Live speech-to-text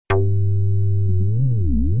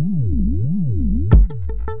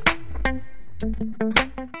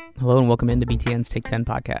Hello and welcome into BTN's Take 10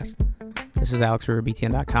 podcast. This is Alex Roux,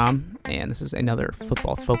 BTN.com, and this is another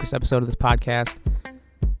football-focused episode of this podcast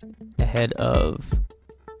ahead of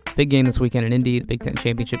big game this weekend in Indy, the Big Ten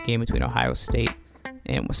championship game between Ohio State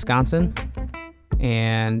and Wisconsin.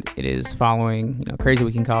 And it is following, crazy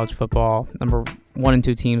week in college football. Number 1 and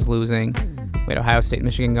 2 teams losing. We had Ohio State,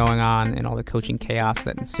 Michigan going on, and all the coaching chaos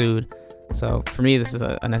that ensued. So for me, this is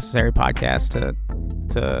a necessary podcast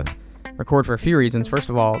to record for a few reasons. First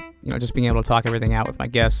of all, just being able to talk everything out with my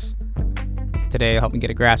guests today helped me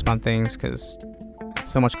get a grasp on things because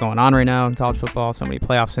so much going on right now in college football, so many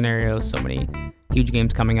playoff scenarios, so many huge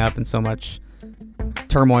games coming up, and so much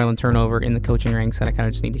turmoil and turnover in the coaching ranks that I kind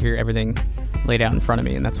of just need to hear everything laid out in front of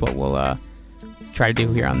me, and that's what we'll try to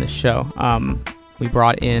do here on this show. We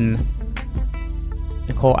brought in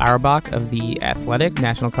Nicole Auerbach of The Athletic,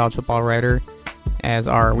 national college football writer, as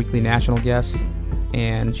our weekly national guest,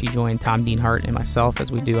 and she joined Tom Dienhart and myself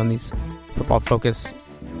as we do on these football focus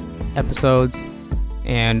episodes,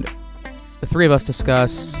 and the three of us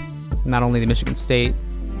discuss not only the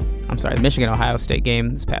Michigan-Ohio State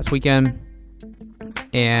game this past weekend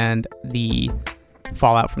and the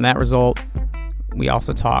fallout from that result. We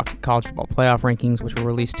also talk college football playoff rankings, which were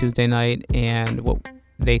released Tuesday night, and what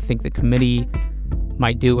they think the committee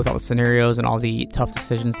might do with all the scenarios and all the tough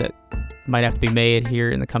decisions that might have to be made here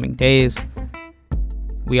in the coming days.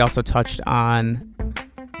 We also touched on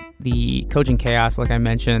the coaching chaos, like I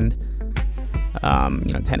mentioned,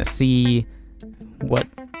 Tennessee, what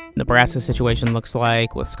Nebraska's situation looks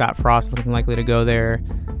like, with Scott Frost looking likely to go there,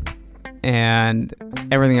 and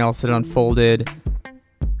everything else that unfolded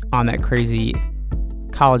on that crazy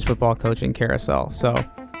college football coaching carousel. So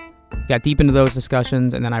got deep into those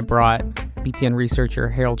discussions, and then I brought BTN researcher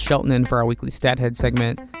Harold Shelton in for our weekly Stat Head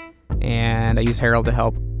segment, and I used Harold to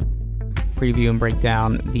help preview and break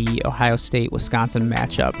down the Ohio State-Wisconsin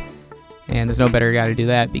matchup. And there's no better guy to do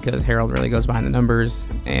that because Harold really goes behind the numbers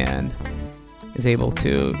and is able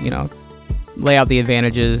to, lay out the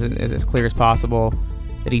advantages as clear as possible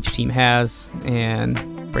that each team has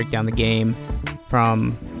and break down the game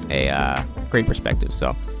from a great perspective.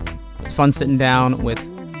 So it's fun sitting down with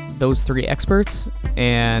those three experts,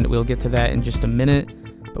 and we'll get to that in just a minute.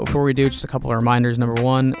 But before we do, just a couple of reminders. Number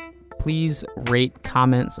one, please rate,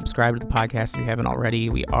 comment, subscribe to the podcast if you haven't already.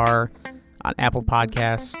 We are on Apple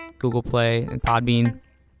Podcasts, Google Play, and Podbean.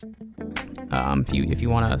 If you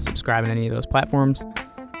want to subscribe in any of those platforms,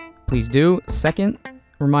 please do. Second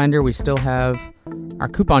reminder, we still have our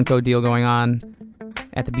coupon code deal going on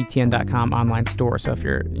at the BTN.com online store. So if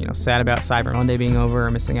you're sad about Cyber Monday being over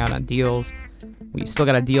or missing out on deals, we still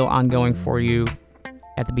got a deal ongoing for you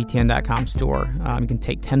at the BTN.com store. You can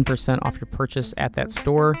take 10% off your purchase at that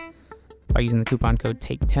store by using the coupon code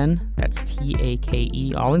TAKE10. That's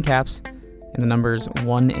TAKE, all in caps, and the numbers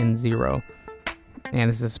 1 and 0. And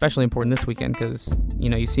this is especially important this weekend because,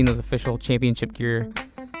 you've seen those official championship gear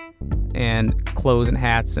and clothes and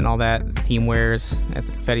hats and all that the team wears as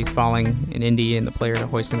the confetti's falling in Indy and the players are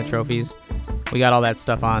hoisting the trophies. We got all that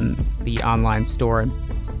stuff on the online store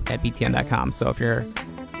at BTN.com. So if you're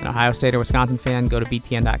an Ohio State or Wisconsin fan, go to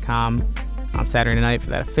BTN.com on Saturday night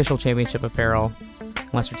for that official championship apparel.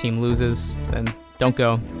 Unless your team loses, then don't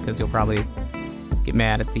go because you'll probably get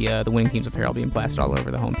mad at the winning team's apparel being plastered all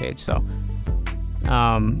over the homepage. So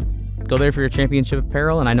go there for your championship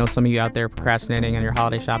apparel, and I know some of you out there procrastinating on your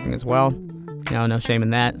holiday shopping as well. No shame in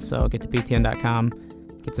that. So get to BTN.com,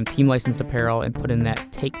 get some team licensed apparel, and put in that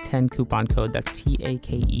TAKE10 coupon code. That's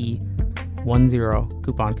TAKE10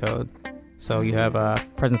 coupon code. So you have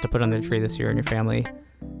presents to put on the tree this year, and your family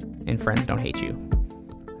and friends don't hate you.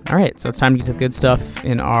 All right, so it's time to get to the good stuff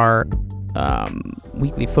in our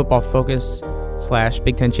weekly football focus /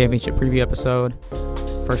 Big Ten championship preview episode.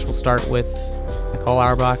 First, we'll start with Nicole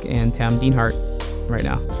Auerbach and Tom Dienhart right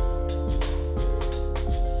now.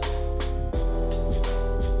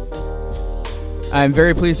 I'm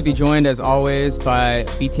very pleased to be joined, as always, by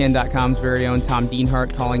BTN.com's very own Tom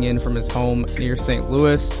Dienhart, calling in from his home near St.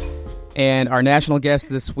 Louis. And our national guest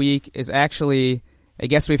this week is actually a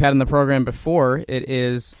guest we've had on the program before. It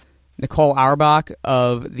is Nicole Auerbach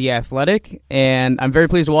of The Athletic. And I'm very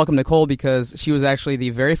pleased to welcome Nicole because she was actually the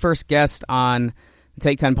very first guest on the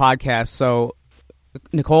Take 10 podcast. So,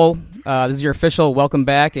 Nicole, this is your official welcome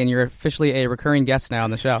back, and you're officially a recurring guest now on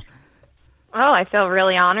the show. Oh, I feel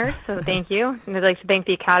really honored, so thank you. And I'd like to thank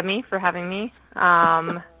the Academy for having me.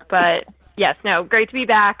 But yes, great to be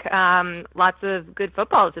back. Lots of good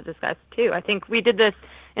football to discuss, too. I think we did this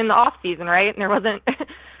in the off season, right? And there wasn't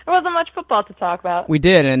much football to talk about. We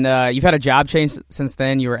did, and you've had a job change since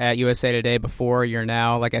then. You were at USA Today before. You're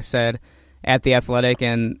now, like I said, at the Athletic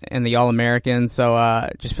and the All-American. So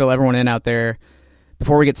just fill everyone in out there.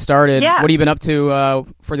 Before we get started, What have you been up to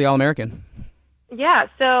for the All-American? Yeah,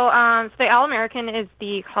 so the All-American is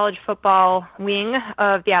the college football wing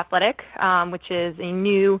of The Athletic, which is a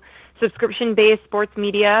new subscription-based sports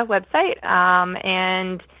media website,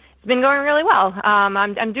 and it's been going really well.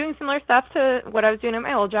 I'm doing similar stuff to what I was doing at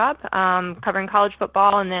my old job, covering college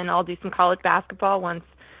football, and then I'll do some college basketball once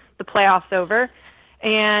the playoffs over.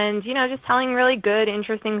 And, just telling really good,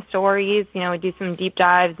 interesting stories. We do some deep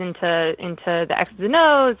dives into the X's and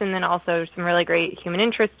O's, and then also some really great human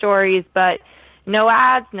interest stories, but no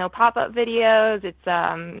ads, no pop-up videos.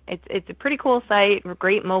 It's a pretty cool site, a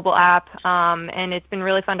great mobile app, and it's been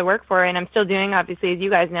really fun to work for. And I'm still doing, obviously, as you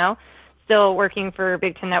guys know, still working for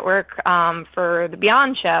Big Ten Network for the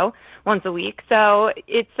Beyond show once a week. So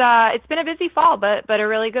it's been a busy fall, but a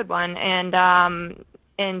really good one.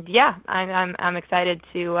 And yeah, I'm excited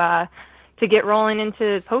to get rolling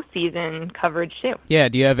into postseason coverage too. Yeah.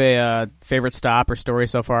 Do you have a favorite stop or story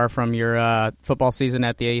so far from your football season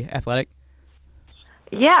at the Athletic?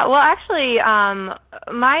 Yeah, well, actually,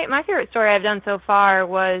 my favorite story I've done so far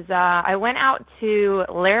was I went out to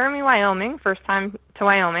Laramie, Wyoming, first time to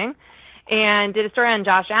Wyoming, and did a story on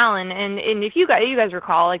Josh Allen. And if you guys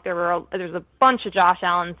recall, like there's a bunch of Josh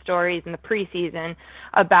Allen stories in the preseason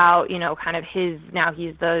about kind of he's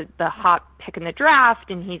the hot pick in the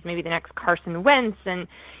draft, and he's maybe the next Carson Wentz, and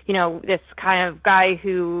this kind of guy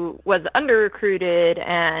who was under recruited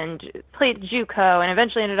and played JUCO and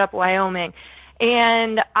eventually ended up at Wyoming.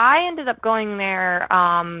 And I ended up going there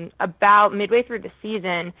about midway through the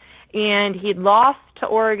season, and he'd lost to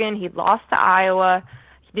Oregon, he'd lost to Iowa,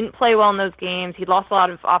 he didn't play well in those games, he'd lost a lot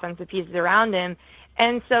of offensive pieces around him.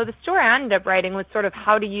 And so the story I ended up writing was sort of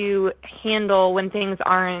how do you handle when things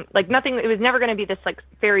aren't, like nothing, it was never going to be this like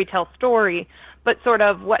fairy tale story, but sort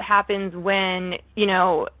of what happens when,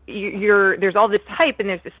 there's all this hype and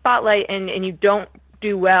there's this spotlight and you don't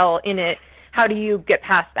do well in it. How do you get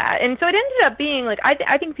past that? And so it ended up being like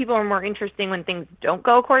I think people are more interesting when things don't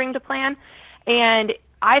go according to plan. And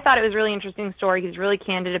I thought it was a really interesting story. He's really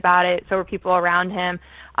candid about it. So were people around him.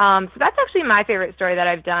 So that's actually my favorite story that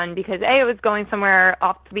I've done because A, it was going somewhere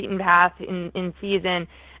off the beaten path in season,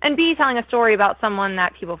 and B, telling a story about someone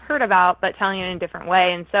that people have heard about but telling it in a different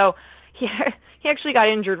way. And so he actually got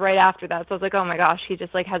injured right after that. So I was like, oh my gosh, he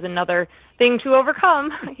just like has another thing to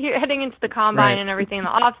overcome heading into the combine and everything in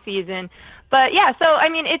the off season. But yeah, so I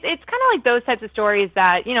mean, it's kind of like those types of stories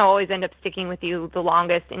that always end up sticking with you the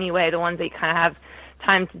longest anyway. The ones that you kind of have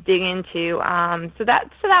time to dig into. So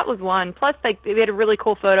that was one. Plus, like we had a really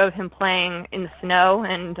cool photo of him playing in the snow,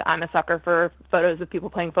 and I'm a sucker for photos of people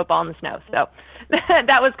playing football in the snow. So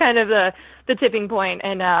that was kind of the tipping point,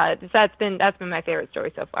 and that's been my favorite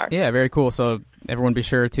story so far. Yeah, very cool. So everyone, be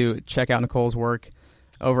sure to check out Nicole's work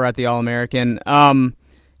over at the All-American, and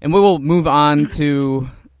we will move on to.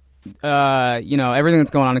 Everything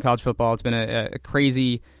that's going on in college football. It's been a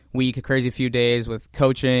crazy week, a crazy few days with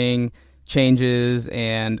coaching changes,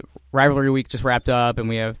 and rivalry week just wrapped up, and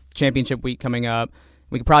we have championship week coming up.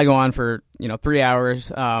 We could probably go on for 3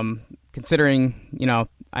 hours. Considering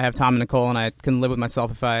I have Tom and Nicole, and I couldn't live with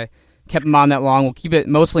myself if I kept them on that long. We'll keep it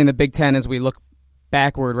mostly in the Big Ten as we look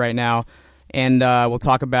backward right now, and we'll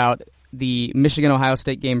talk about the Michigan-Ohio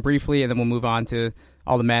State game briefly, and then we'll move on to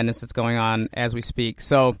all the madness that's going on as we speak.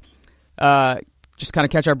 So just kind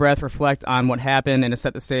of catch our breath, reflect on what happened, and to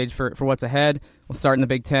set the stage for what's ahead. We'll start in the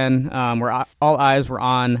Big Ten, where all eyes were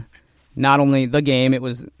on not only the game, it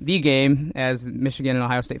was the game, as Michigan and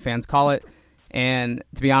Ohio State fans call it. And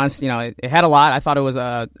to be honest, it had a lot. I thought it was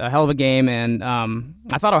a hell of a game, and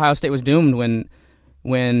I thought Ohio State was doomed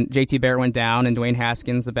when J.T. Barrett went down and Dwayne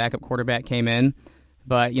Haskins, the backup quarterback, came in.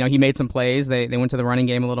 But, he made some plays. They went to the running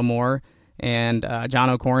game a little more. And John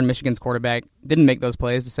O'Korn, Michigan's quarterback, didn't make those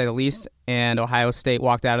plays, to say the least. And Ohio State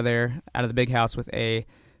walked out of the big house with a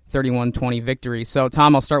 31-20 victory. So,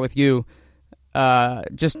 Tom, I'll start with you.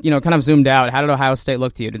 Just, kind of zoomed out. How did Ohio State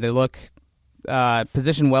look to you? Did they look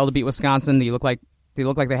positioned well to beat Wisconsin? Do you look like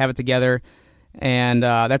they have it together? And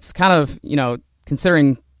that's kind of,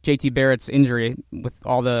 considering J.T. Barrett's injury with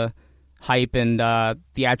all the hype and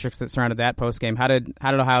theatrics that surrounded that postgame. How did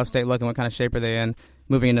Ohio State look, and what kind of shape are they in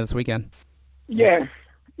moving into this weekend? Yeah,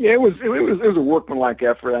 it was a workmanlike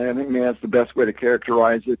effort. I think that's the best way to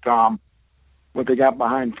characterize it. What they got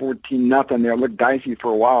behind 14-0 there looked dicey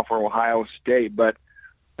for a while for Ohio State, but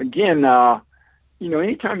again,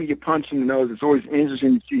 anytime you get punched in the nose, it's always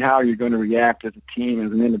interesting to see how you're going to react as a team,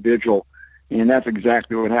 as an individual, and that's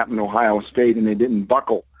exactly what happened to Ohio State, and they didn't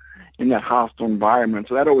buckle in that hostile environment.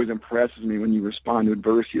 So that always impresses me when you respond to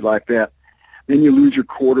adversity like that. Then you lose your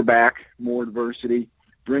quarterback, more adversity,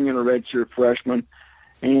 bring in a redshirt freshman,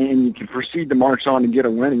 and you can proceed to march on and get a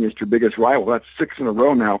win against your biggest rival. That's 6 in a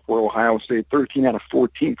row now for Ohio State, 13 out of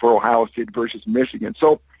 14 for Ohio State versus Michigan.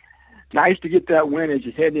 So nice to get that win as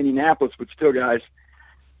you head to Indianapolis, but still, guys,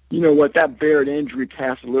 you know what, that Barrett injury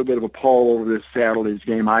cast a little bit of a pall over this Saturday's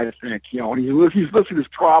game, I think. You know, he's listed as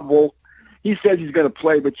probable. He says he's going to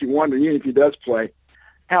play, but you wonder, even if he does play,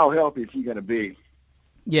 how healthy is he going to be?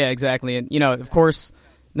 Yeah, exactly. And, you know, of course,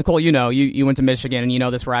 Nicole, you know, you went to Michigan, and you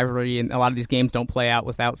know this rivalry, and a lot of these games don't play out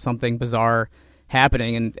without something bizarre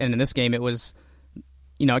happening. And in this game, it was,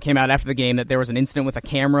 you know, it came out after the game that there was an incident with a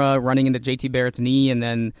camera running into JT Barrett's knee, and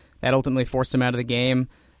then that ultimately forced him out of the game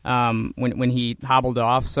when he hobbled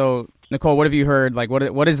off. So, Nicole, what have you heard? Like,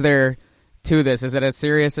 what is there to this? Is it as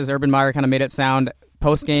serious as Urban Meyer kind of made it sound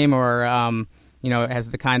post-game, or, you know,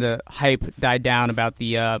 has the kind of hype died down about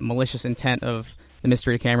the malicious intent of the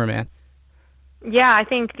mystery cameraman? Yeah, I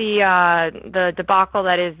think the debacle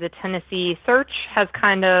that is the Tennessee search has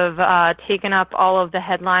kind of taken up all of the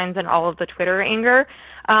headlines and all of the Twitter anger.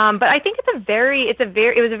 But I think it was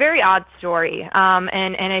a very odd story. And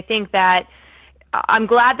I think that I'm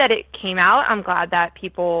glad that it came out. I'm glad that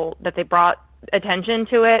they brought attention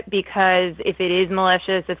to it, because if it is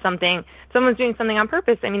malicious, if someone's doing something on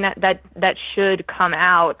purpose, I mean, that should come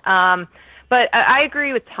out. But I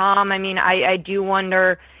agree with Tom. I mean, I do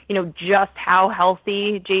wonder, you know, just how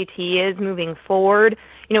healthy JT is moving forward.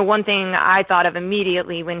 You know, one thing I thought of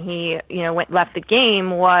immediately when he, you know, left the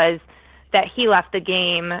game was that he left the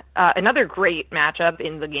game, another great matchup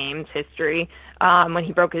in the game's history, when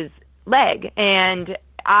he broke his leg. And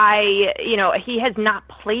he has not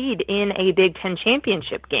played in a Big Ten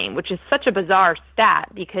championship game, which is such a bizarre stat,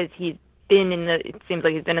 because it seems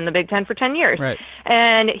like he's been in the Big Ten for 10 years. Right.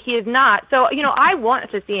 And he is not. So, you know, I want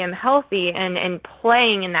to see him healthy and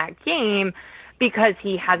playing in that game, because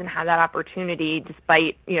he hasn't had that opportunity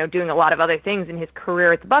despite, you know, doing a lot of other things in his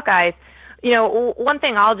career at the Buckeyes. You know, one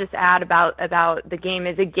thing I'll just add about the game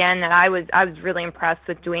is, again, that I was really impressed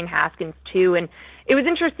with Dwayne Haskins too. And it was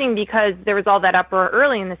interesting because there was all that uproar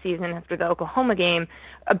early in the season after the Oklahoma game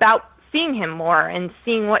about seeing him more and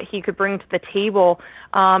seeing what he could bring to the table.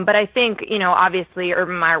 But I think, you know, obviously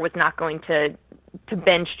Urban Meyer was not going to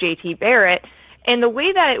bench JT Barrett. And the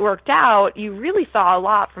way that it worked out, you really saw a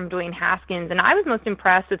lot from Dwayne Haskins. And I was most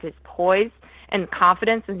impressed with his poise and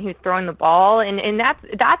confidence when he was throwing the ball. And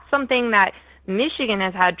that's something that Michigan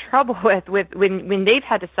has had trouble with when they've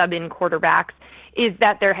had to sub in quarterbacks, is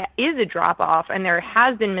that there is a drop-off and there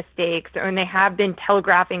has been mistakes, and they have been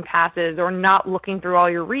telegraphing passes or not looking through all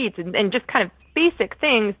your reads, and just kind of basic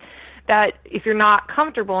things that if you're not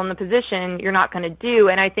comfortable in the position, you're not going to do.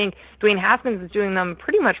 And I think Dwayne Haskins was doing them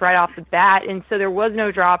pretty much right off the bat, and so there was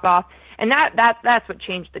no drop-off, and that's what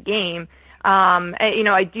changed the game. You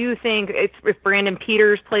know, I do think if Brandon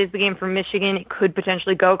Peters plays the game for Michigan, it could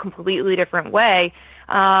potentially go a completely different way.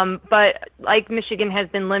 But like Michigan has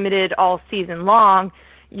been limited all season long,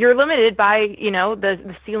 you're limited by, you know,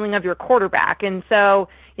 the ceiling of your quarterback. And so,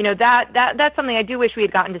 you know, that's something I do wish we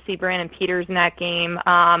had gotten to see Brandon Peters in that game,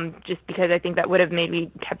 just because I think that would have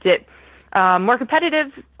maybe kept it more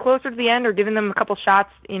competitive closer to the end, or given them a couple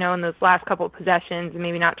shots, you know, in those last couple of possessions, and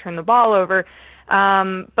maybe not turn the ball over.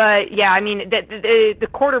 But yeah, I mean, the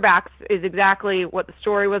quarterbacks is exactly what the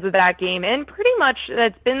story was of that game, and pretty much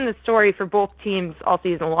that's been the story for both teams all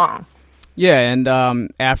season long. Yeah, and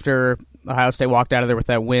after Ohio State walked out of there with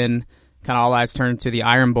that win, kind of all eyes turned to the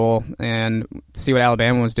Iron Bowl and to see what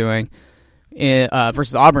Alabama was doing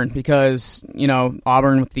versus Auburn, because, you know,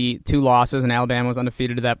 Auburn with the 2 losses and Alabama was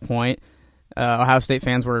undefeated at that point. Ohio State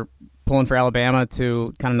fans were pulling for Alabama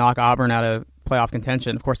to kind of knock Auburn out of playoff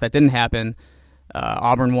contention. Of course, that didn't happen.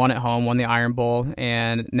 Auburn won at home, won the Iron Bowl,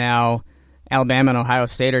 and now Alabama and Ohio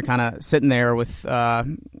State are kind of sitting there with,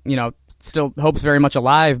 you know, still hopes very much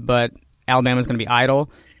alive, but Alabama's going to be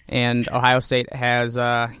idle, and Ohio State has,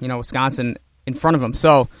 you know, Wisconsin in front of them.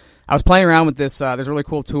 So I was playing around with this. There's a really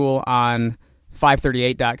cool tool on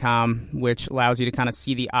 538.com, which allows you to kind of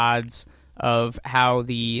see the odds of how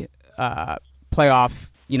the playoff,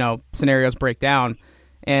 you know, scenarios break down.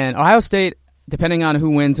 And Ohio State, depending on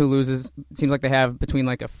who wins, who loses, it seems like they have between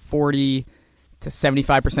like a 40 to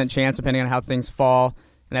 75% chance, depending on how things fall.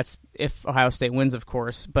 And that's if Ohio State wins, of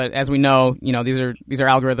course. But as we know, you know, these are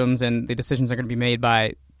algorithms, and the decisions are going to be made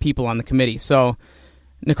by people on the committee. So,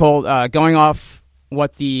 Nicole, going off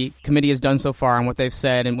what the committee has done so far and what they've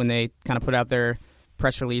said, and when they kind of put out their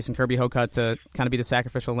press release and Kirby Hocutt to kind of be the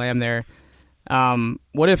sacrificial lamb there,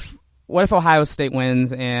 what if Ohio State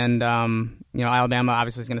wins and you know, Alabama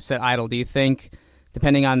obviously is going to sit idle? Do you think,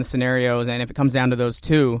 depending on the scenarios, and if it comes down to those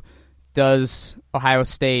two, does Ohio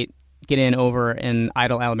State get in over an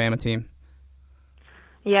idle Alabama team?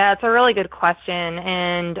 Yeah, it's a really good question,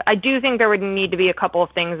 and I do think there would need to be a couple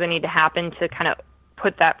of things that need to happen to kind of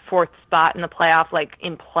put that fourth spot in the playoff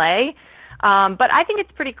in play. But I think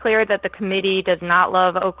it's pretty clear that the committee does not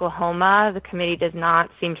love Oklahoma. The committee does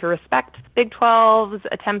not seem to respect Big 12's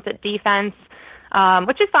attempts at defense,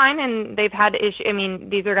 which is fine. And they've had issues. I mean,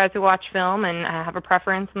 these are guys who watch film and have a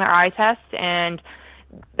preference in their eye test, and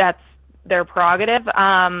that's their prerogative.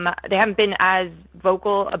 They haven't been as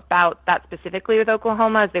vocal about that specifically with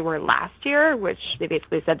Oklahoma as they were last year, which they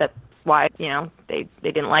basically said that's why they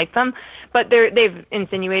didn't like them. But they've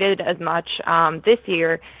insinuated as much this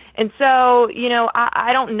year. And so, I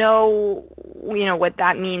don't know, what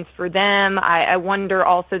that means for them. I wonder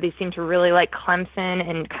also, they seem to really like Clemson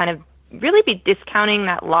and kind of really be discounting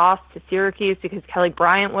that loss to Syracuse because Kelly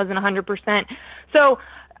Bryant wasn't 100%. So,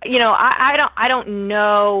 I don't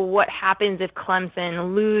know what happens if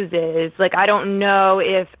Clemson loses. I don't know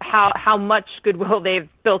if how much goodwill they've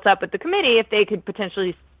built up with the committee if they could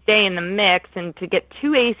potentially stay in the mix and to get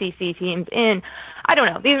 2 ACC teams in. I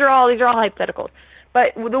don't know. These are all hypotheticals.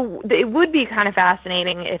 But it would be kind of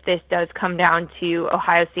fascinating if this does come down to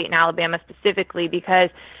Ohio State and Alabama specifically, because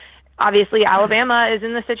obviously Alabama is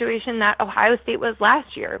in the situation that Ohio State was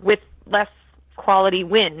last year with less quality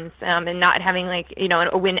wins and not having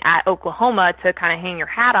a win at Oklahoma to kind of hang your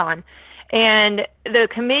hat on. And the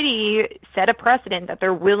committee set a precedent that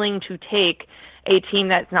they're willing to take a team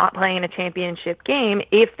that's not playing in a championship game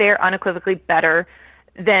if they're unequivocally better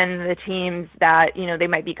than the teams that they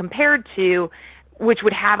might be compared to, which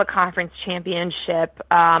would have a conference championship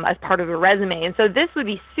as part of a resume. And so this would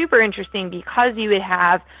be super interesting because you would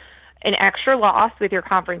have an extra loss with your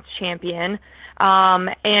conference champion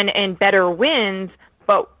and better wins,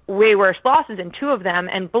 but way worse losses in 2 of them,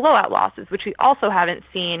 and blowout losses, which we also haven't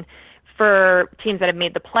seen for teams that have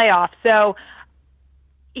made the playoffs. So,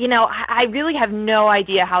 I really have no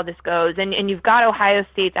idea how this goes. And you've got Ohio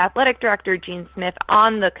State's athletic director, Gene Smith,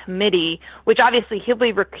 on the committee, which obviously he'll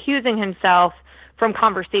be recusing himself from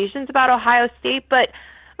conversations about Ohio State, but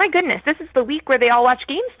my goodness, this is the week where they all watch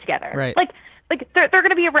games together. Right. They're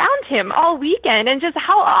going to be around him all weekend, and just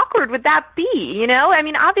how awkward would that be? I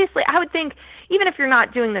mean, obviously, I would think even if you're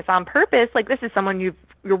not doing this on purpose, this is someone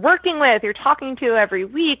you're working with, you're talking to every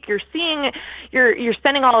week, you're seeing, you're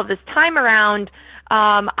spending all of this time around.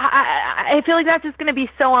 I feel like that's just going to be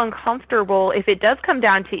so uncomfortable if it does come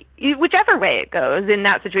down to whichever way it goes in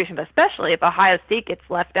that situation, but especially if Ohio State gets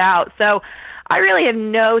left out. So I really have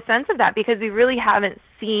no sense of that because we really haven't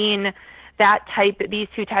seen these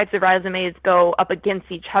 2 types of resumes go up against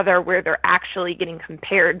each other where they're actually getting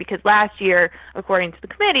compared. Because last year, according to the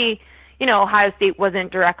committee, Ohio State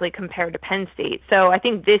wasn't directly compared to Penn State. So I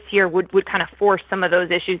think this year would kind of force some of those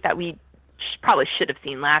issues that we probably should have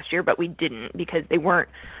seen last year, but we didn't because they weren't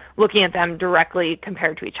looking at them directly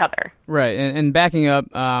compared to each other. Right, and backing up,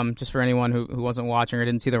 just for anyone who wasn't watching or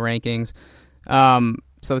didn't see the rankings,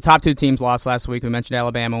 so the top 2 teams lost last week. We mentioned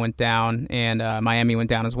Alabama went down, and Miami went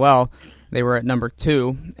down as well. They were at number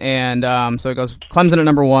 2, and so it goes Clemson at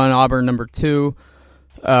number 1, Auburn number 2,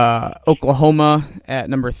 Oklahoma at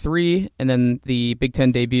number 3, and then the Big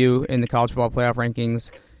Ten debut in the college football playoff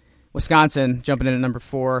rankings, Wisconsin jumping in at number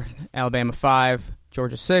 4, Alabama 5,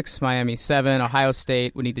 Georgia 6, Miami 7, Ohio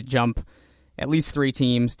State would need to jump at least 3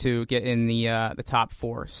 teams to get in the top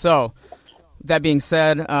 4. So that being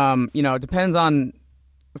said, it depends on,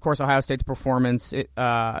 of course, Ohio State's performance in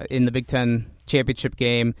the Big Ten championship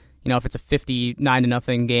game. If it's a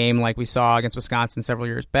 59-0 game like we saw against Wisconsin several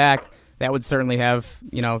years back, that would certainly have,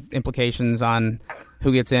 implications on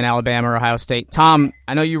who gets in, Alabama or Ohio State. Tom,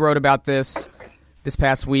 I know you wrote about this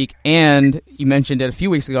past week, and you mentioned it a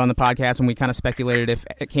few weeks ago on the podcast when we kind of speculated if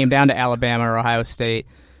it came down to Alabama or Ohio State,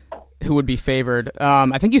 who would be favored.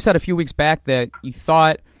 I think you said a few weeks back that you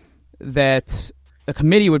thought that the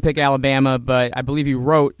committee would pick Alabama, but I believe you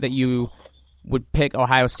wrote that you would pick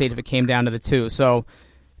Ohio State if it came down to the 2. So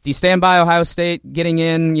do you stand by Ohio State getting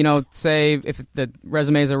in, say if the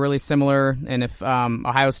resumes are really similar and if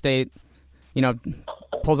Ohio State,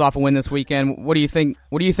 pulls off a win this weekend? What do you think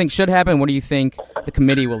should happen? What do you think the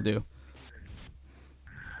committee will do?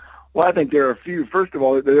 Well, I think there are a few. First of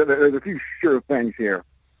all, there's a few sure things here.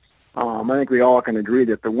 I think we all can agree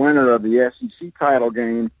that the winner of the SEC title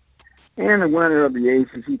game and the winner of the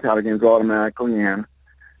ACC title game is automatically in.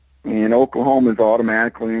 And Oklahoma is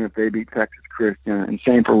automatically in if they beat Texas Christian, and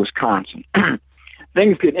same for Wisconsin.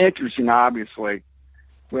 Things get interesting, obviously,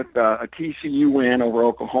 with a TCU win over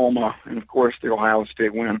Oklahoma and, of course, the Ohio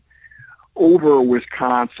State win over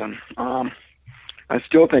Wisconsin. I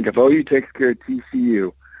still think if OU takes care of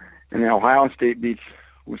TCU and then Ohio State beats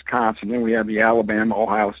Wisconsin. Then we have the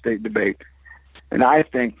Alabama-Ohio State debate. And I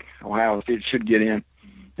think Ohio State should get in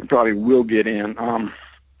and probably will get in.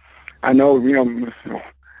 I know,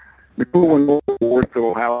 Nicole went forward to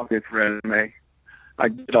Ohio State's resume. I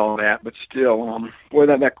get all that, but still, boy,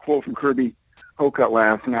 that quote from Kirby Hocutt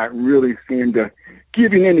last night really seemed to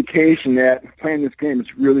give you an indication that playing this game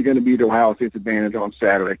is really going to be to Ohio State's advantage on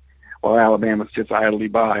Saturday, while Alabama sits idly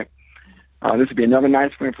by. This would be another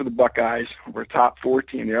nice win for the Buckeyes. We're a top 4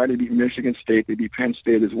 team. They already beat Michigan State. They beat Penn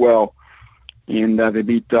State as well. And they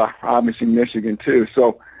beat, obviously, Michigan, too.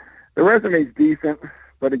 So the resume is decent.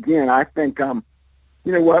 But, again, I think, you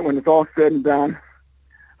know what, when it's all said and done,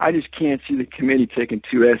 I just can't see the committee taking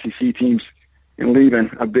 2 SEC teams and leaving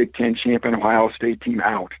a Big Ten champion Ohio State team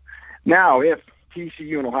out. Now, if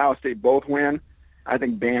TCU and Ohio State both win, I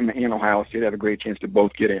think Bama and Ohio State have a great chance to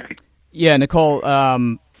both get in. Yeah, Nicole,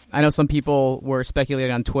 I know some people were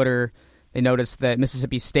speculating on Twitter. They noticed that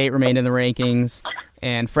Mississippi State remained in the rankings,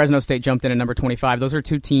 and Fresno State jumped in at number 25. Those are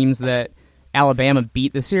 2 teams that Alabama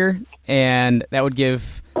beat this year, and that would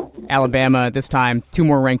give Alabama at this time 2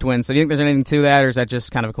 more ranked wins. So do you think there's anything to that, or is that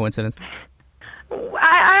just kind of a coincidence?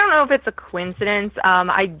 I don't know if it's a coincidence.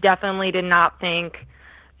 I definitely did not think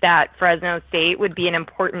that Fresno State would be an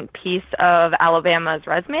important piece of Alabama's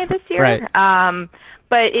resume this year. Right.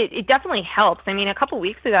 But it definitely helps. I mean, a couple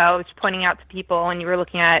weeks ago, I was pointing out to people when you were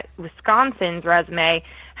looking at Wisconsin's resume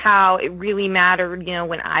how it really mattered,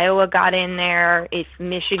 when Iowa got in there, if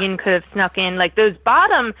Michigan could have snuck in. Like those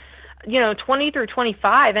bottom, 20 through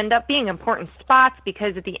 25 end up being important spots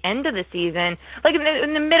because at the end of the season, like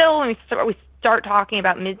in the middle, when we start talking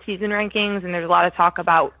about mid-season rankings, and there's a lot of talk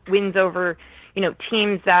about wins over,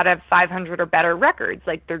 teams that have 500 or better records,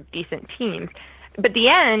 like they're decent teams. But the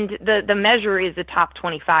end, the measure is the top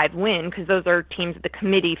 25 win because those are teams that the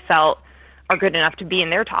committee felt are good enough to be in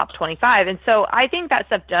their top 25. And so I think that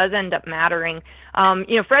stuff does end up mattering.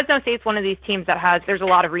 Fresno State's one of these teams that there's a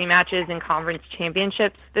lot of rematches in conference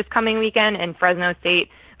championships this coming weekend, and Fresno State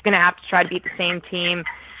is going to have to try to beat the same team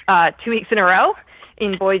 2 weeks in a row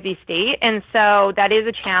in Boise State. And so that is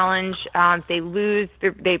a challenge. If they lose,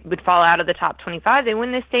 they would fall out of the top 25. They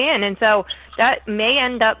win, they stay in. And so that may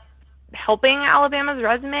end up helping Alabama's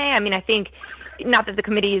resume. I mean, I think not that the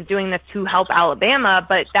committee is doing this to help Alabama,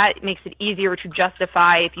 but that makes it easier to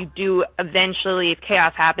justify if you do eventually, if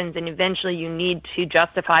chaos happens and eventually you need to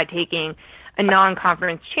justify taking a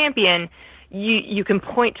non-conference champion, you can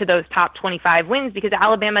point to those top 25 wins because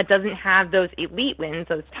Alabama doesn't have those elite wins,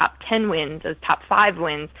 those top 10 wins, those top 5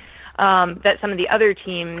 wins that some of the other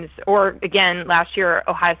teams, or again, last year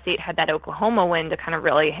Ohio State had that Oklahoma win to kind of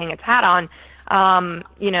really hang its hat on.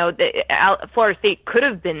 Florida State could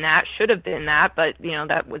have been that, should have been that, but,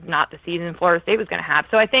 that was not the season Florida State was going to have.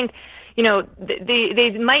 So I think,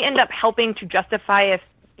 they might end up helping to justify if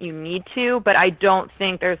you need to, but I don't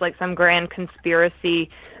think there's like some grand conspiracy.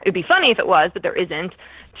 It'd be funny if it was, but there isn't,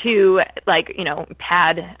 to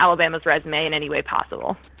pad Alabama's resume in any way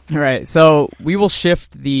possible. All right. So we will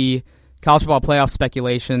shift the college football playoff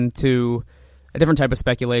speculation to a different type of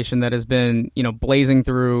speculation that has been, blazing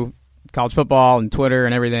through college football and Twitter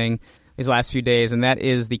and everything these last few days, and that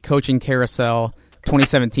is the coaching carousel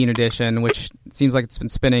 2017 edition, which seems like it's been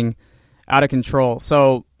spinning out of control.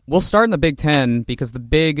 So we'll start in the Big Ten because the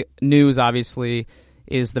big news, obviously,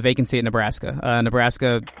 is the vacancy at Nebraska.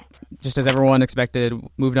 Nebraska, just as everyone expected,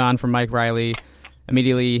 moved on from Mike Riley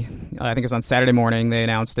immediately. I think it was on Saturday morning they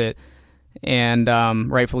announced it, and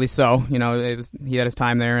rightfully so. He had his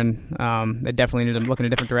time there, and they definitely needed to look in a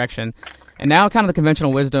different direction. And now kind of the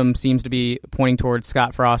conventional wisdom seems to be pointing towards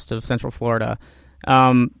Scott Frost of Central Florida.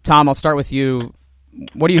 Tom, I'll start with you.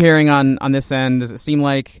 What are you hearing on this end? Does it seem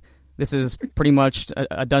like this is pretty much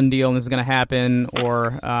a done deal and this is going to happen,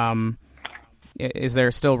 or is there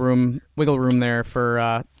still wiggle room there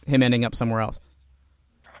for him ending up somewhere else?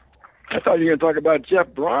 I thought you were going to talk about Jeff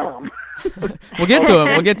Brom. We'll get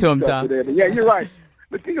to him, Tom. Yeah, you're right.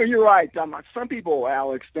 But you're right. Some people,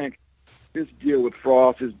 Alex, think this deal with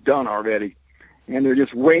Frost is done already, and they're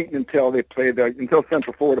just waiting until until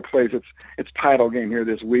Central Florida plays its title game here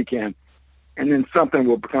this weekend, and then something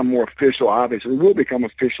will become more official. Obviously, it will become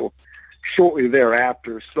official shortly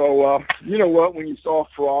thereafter. So, you know what? When you saw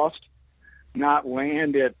Frost not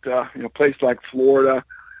land at a place like Florida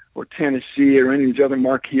or Tennessee or any of these other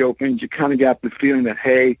marquee openings, you kind of got the feeling that,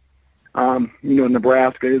 hey,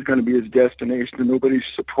 Nebraska is going to be his destination, and nobody's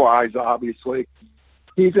surprised, obviously.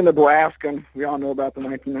 He's a Nebraskan. We all know about the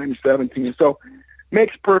 1997 team. So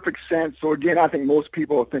makes perfect sense. So, again, I think most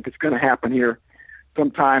people think it's going to happen here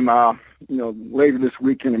sometime, later this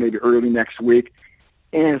weekend or maybe early next week.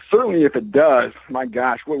 And certainly if it does, my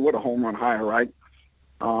gosh, what a home run hire, right?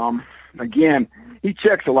 Again, he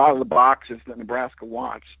checks a lot of the boxes that Nebraska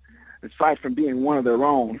wants, aside from being one of their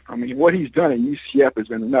own. I mean, what he's done at UCF has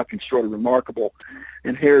been nothing short of remarkable.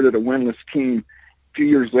 Inherited a winless team. A few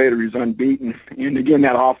years later, he's unbeaten. And again,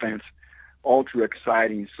 that offense, ultra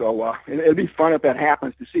exciting. So it'll be fun if that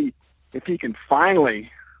happens to see if he can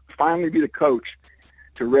finally be the coach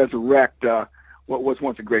to resurrect what was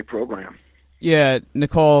once a great program. Yeah,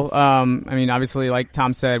 Nicole, I mean, obviously, like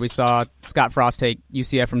Tom said, we saw Scott Frost take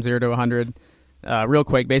UCF from 0 to 100 real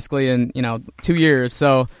quick, basically in 2 years.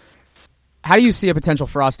 So how do you see a potential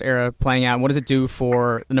Frost era playing out, and what does it do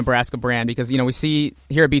for the Nebraska brand? Because, we see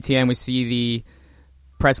here at BTN, we see the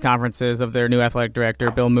press conferences of their new athletic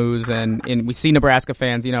director, Bill Moos, and we see Nebraska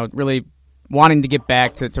fans, really wanting to get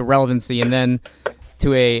back to relevancy and then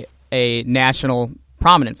to a national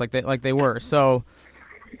prominence like they were. So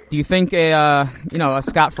do you think a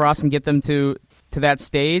Scott Frost can get them to that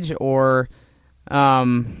stage, or I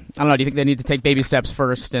don't know? Do you think they need to take baby steps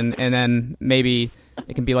first, and then maybe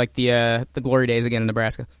it can be like the glory days again in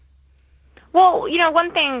Nebraska? Well,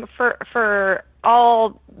 one thing for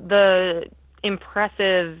all the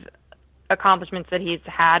impressive accomplishments that he's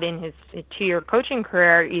had in his 2-year coaching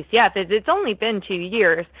career at UCF is it's only been 2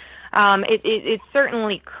 years. It's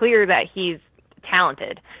certainly clear that he's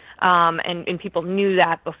talented. And people knew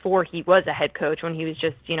that before he was a head coach, when he was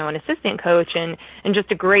just, an assistant coach and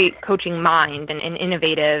just a great coaching mind and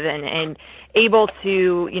innovative and able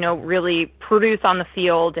to, really produce on the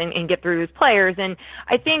field and get through his players. And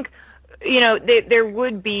I think, it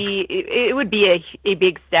would be a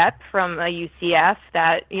big step from a UCF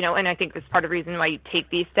that, and I think that's part of the reason why you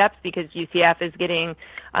take these steps, because UCF is getting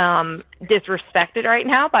disrespected right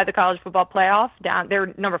now by the college football playoff.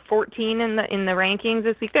 They're number 14 in the rankings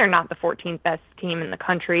this week. They're not the 14th best team in the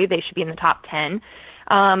country. They should be in the top 10.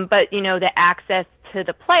 But the access to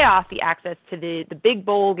the playoff, the access to the big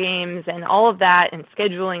bowl games and all of that, and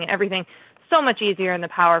scheduling and everything, so much easier in the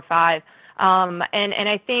Power 5. And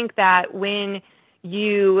I think that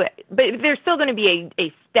but there's still going to be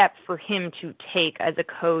a step for him to take as a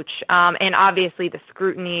coach. And obviously the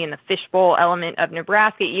scrutiny and the fishbowl element of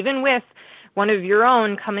Nebraska, even with one of your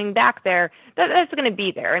own coming back there, that's going to be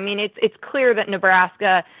there. I mean, it's clear that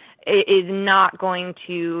Nebraska is not going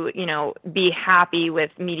to, be happy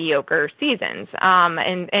with mediocre seasons.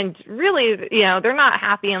 And really, they're not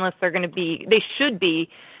happy unless they should be.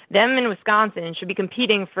 Them in Wisconsin should be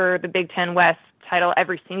competing for the Big Ten West title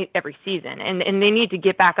every season, and they need to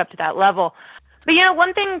get back up to that level. But,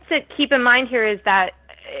 one thing to keep in mind here is that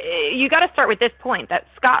you got to start with this point, that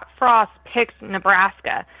Scott Frost picked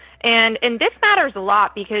Nebraska. And this matters a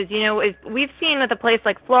lot because, we've seen with a place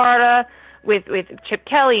like Florida with Chip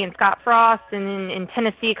Kelly and Scott Frost, and in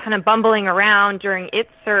Tennessee kind of bumbling around during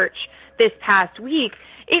its search this past week,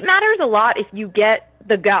 it matters a lot if you get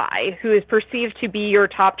the guy who is perceived to be your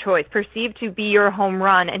top choice, perceived to be your home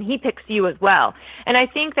run, and he picks you as well. And I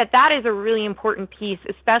think that is a really important piece,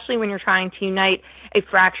 especially when you're trying to unite a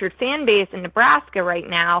fractured fan base in Nebraska right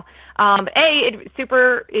now. It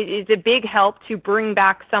is a big help to bring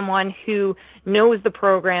back someone who knows the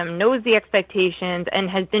program, knows the expectations, and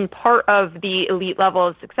has been part of the elite level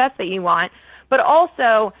of success that you want. But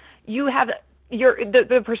also, you have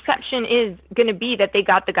the perception is going to be that they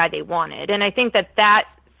got the guy they wanted. And I think that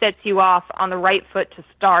sets you off on the right foot to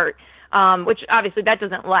start, which obviously that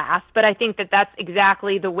doesn't last. But I think that's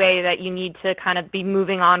exactly the way that you need to kind of be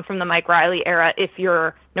moving on from the Mike Riley era if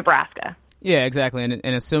you're Nebraska. Yeah, exactly.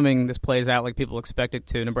 And assuming this plays out like people expect it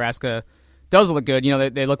to, Nebraska does look good.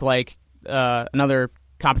 They look like another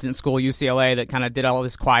competent school, UCLA, that kind of did all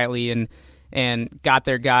this quietly and got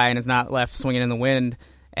their guy and is not left swinging in the wind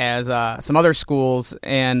as some other schools,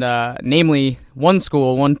 and namely one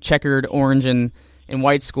checkered orange and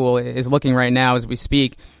white school is looking right now as we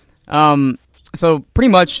speak. So pretty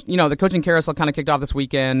much, the coaching carousel kind of kicked off this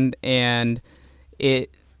weekend, and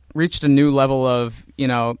it reached a new level of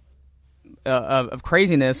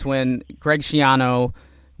craziness when Greg Schiano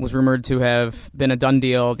was rumored to have been a done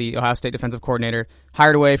deal, the Ohio State defensive coordinator,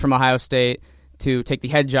 hired away from Ohio State to take the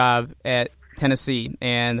head job at Tennessee,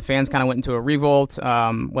 and the fans kind of went into a revolt,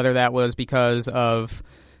 whether that was because of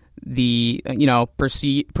the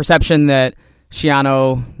perception that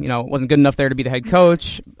Schiano wasn't good enough there to be the head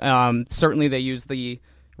coach. Certainly they used the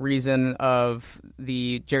reason of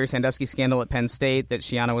the Jerry Sandusky scandal at Penn State, that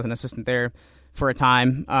Schiano was an assistant there for a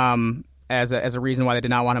time, as a reason why they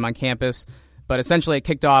did not want him on campus. But essentially it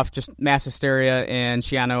kicked off just mass hysteria, and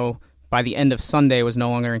Schiano by the end of Sunday was no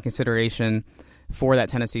longer in consideration for that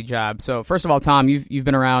Tennessee job. So first of all, Tom, you've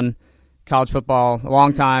been around college football a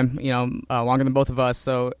long time, longer than both of us.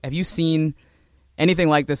 So have you seen anything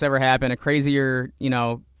like this ever happen, a crazier,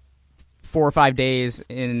 4 or 5 days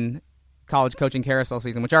in college coaching carousel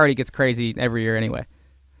season, which already gets crazy every year anyway?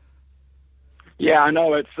 Yeah, I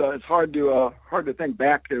know. It's hard to think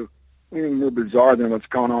back to anything more bizarre than what's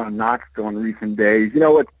going on in Knoxville in recent days.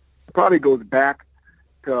 It probably goes back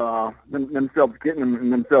to themselves getting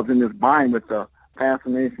themselves in this bind with the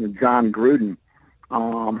fascination of John Gruden.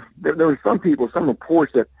 There were some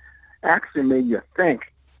reports that actually made you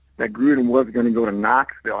think that Gruden was going to go to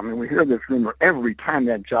Knoxville. I mean, we hear this rumor every time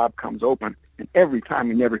that job comes open, and every time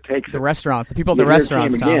he never takes it. The people at the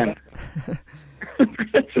restaurants, Tom.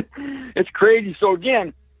 It's crazy. So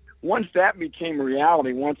again, once that became a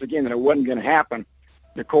reality, once again that it wasn't going to happen,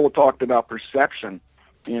 Nicole talked about perception.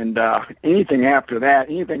 And anything after that,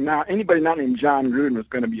 anybody not named John Gruden was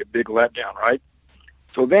going to be a big letdown, right?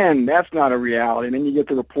 So then that's not a reality. And then you get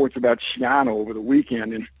the reports about Schiano over the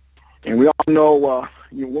weekend, and we all know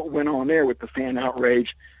what went on there with the fan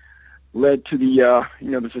outrage led to the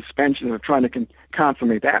suspension of trying to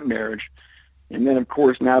consummate that marriage. And then, of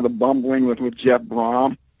course, now the bumbling with Jeff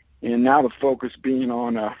Brom, and now the focus being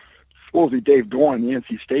on supposedly Dave Doran, the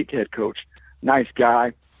NC State head coach. Nice guy.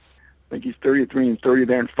 I think he's 33-30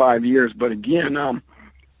 there in 5 years. But again,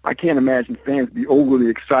 I can't imagine fans be overly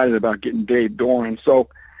excited about getting Dave Doran. So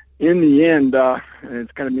in the end,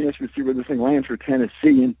 it's going to be interesting to see where this thing lands for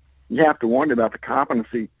Tennessee. And you have to wonder about the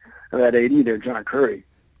competency of that AD there, John Curry.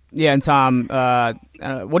 Yeah, and Tom,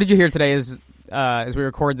 what did you hear today as we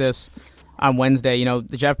record this on Wednesday?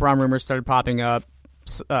 The Jeff Brom rumors started popping up.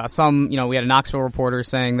 We had a Knoxville reporter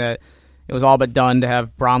saying that it was all but done to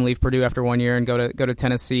have Brom leave Purdue after 1 year and go to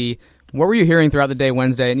Tennessee. What were you hearing throughout the day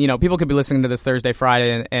Wednesday? And, people could be listening to this Thursday,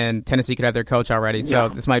 Friday, and Tennessee could have their coach already, so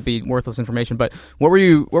this might be worthless information. But what were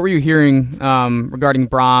you hearing regarding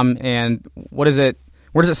Brom, and where does it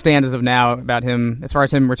stand as of now about him, as far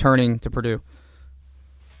as him returning to Purdue?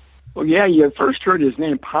 Well, yeah, you first heard his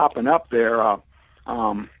name popping up there,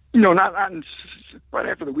 not right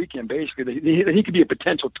after the weekend, basically, that he could be a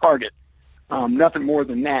potential target. Nothing more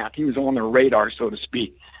than that. He was on their radar, so to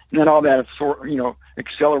speak. And then all that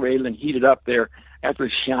accelerated and heated up there after the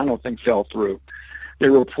Schiano thing fell through.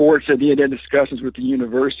 There were reports that he had discussions with the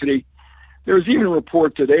university. There was even a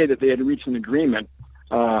report today that they had reached an agreement.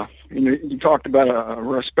 You talked about a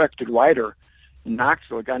respected writer in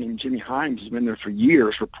Knoxville, a guy named Jimmy Himes, who's been there for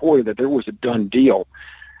years, reported that there was a done deal.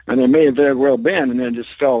 And there may have very well been, and then it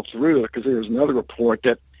just fell through because there was another report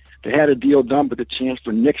that they had a deal done, but the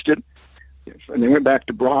chancellor nixed it. And they went back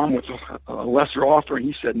to Brom with a lesser offer, and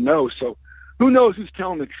he said no. So who knows who's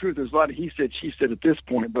telling the truth? There's a lot of he said, she said at this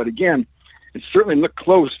point. But again, it certainly looked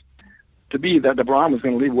close to be that the Brom was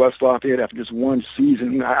going to leave West Lafayette after just one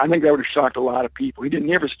season. I think that would have shocked a lot of people. He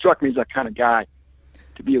never struck me as that kind of guy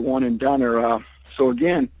to be a one-and-doneer. So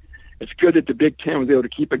again, it's good that the Big Ten was able to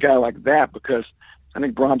keep a guy like that, because I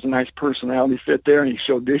think Brom's a nice personality fit there, and he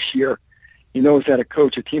showed this year he knows how to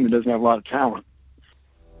coach a team that doesn't have a lot of talent.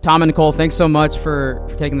 Tom and Nicole, thanks so much for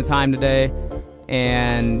taking the time today.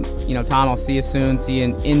 And, Tom, I'll see you soon. See you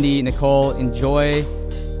in Indy. Nicole, enjoy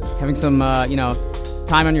having some,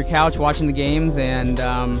 time on your couch watching the games, and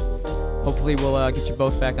hopefully we'll get you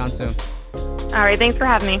both back on soon. All right, thanks for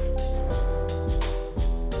having me.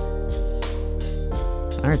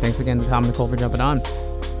 All right, thanks again to Tom and Nicole for jumping on.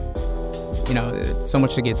 So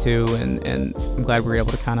much to get to, and I'm glad we were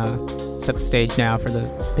able to kind of set the stage now for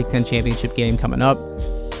the Big Ten championship game coming up.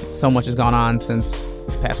 So much has gone on since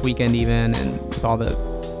this past weekend even, and with all the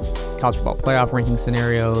college football playoff ranking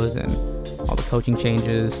scenarios and all the coaching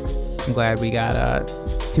changes. I'm glad we got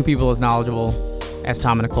two people as knowledgeable as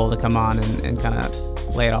Tom and Nicole to come on and kind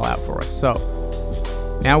of lay it all out for us. So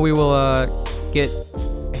now we will get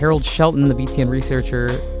Harold Shelton, the BTN researcher,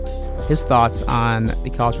 his thoughts on the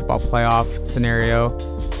college football playoff scenario,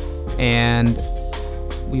 and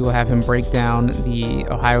we will have him break down the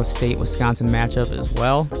Ohio State-Wisconsin matchup as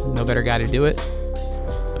well. No better guy to do it.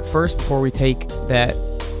 But first, before we take that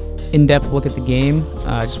in-depth look at the game,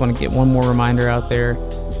 I just want to get one more reminder out there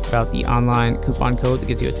about the online coupon code that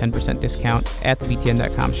gives you a 10% discount at the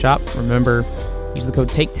BTN.com shop. Remember, use the code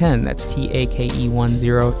TAKE10, that's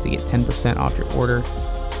TAKE10, to get 10% off your order.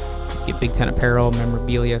 Get Big Ten apparel,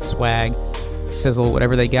 memorabilia, swag, sizzle,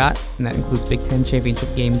 whatever they got, and that includes Big Ten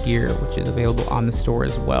championship game gear, which is available on the store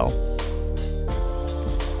as well.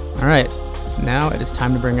 All right, now it is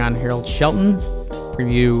time to bring on Harold Shelton,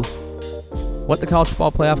 preview what the College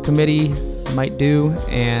Football Playoff Committee might do,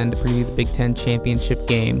 and preview the Big Ten championship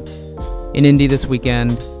game in Indy this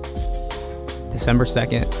weekend, December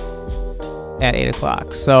 2nd at 8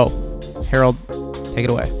 o'clock. So, Harold, take it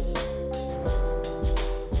away.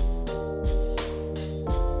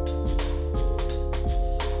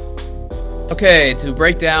 Okay, to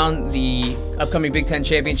break down the upcoming Big Ten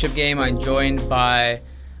championship game, I'm joined by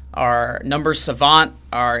our numbers savant,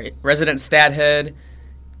 our resident stat head.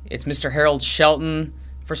 It's Mr. Harold Shelton.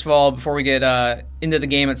 First of all, before we get into the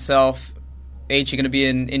game itself, H, you going to be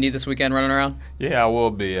in Indy this weekend running around? Yeah, I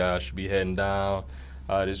will be. I should be heading down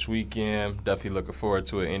this weekend. Definitely looking forward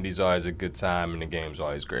to it. Indy's always a good time, and the game's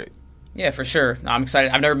always great. Yeah, for sure. I'm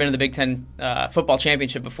excited. I've never been to the Big Ten football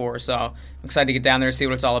championship before, so I'm excited to get down there, see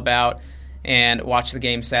what it's all about, and watch the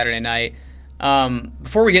game Saturday night.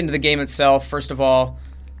 Before we get into the game itself, first of all,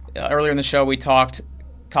 earlier in the show we talked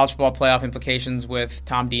college football playoff implications with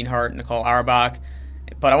Tom Dienhart and Nicole Auerbach,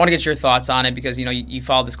 but I want to get your thoughts on it because you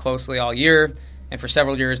followed this closely all year, and for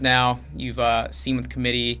several years now you've seen what the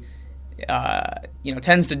committee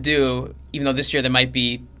tends to do, even though this year they might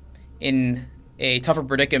be in a tougher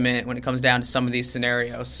predicament when it comes down to some of these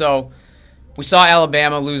scenarios. So we saw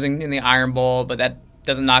Alabama losing in the Iron Bowl, but that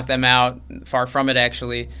doesn't knock them out. Far from it,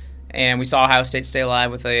 actually. And we saw Ohio State stay alive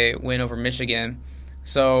with a win over Michigan.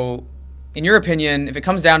 So, in your opinion, if it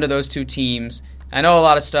comes down to those two teams, I know a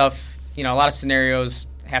lot of stuff, a lot of scenarios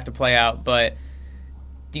have to play out, but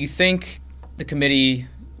do you think the committee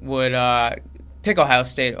would pick Ohio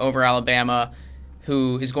State over Alabama,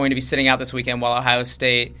 who is going to be sitting out this weekend while Ohio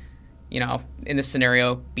State, in this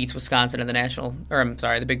scenario, beats Wisconsin in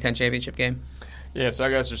the Big Ten championship game? Yeah, so I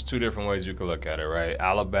guess there's two different ways you could look at it, right?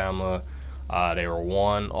 Alabama, they were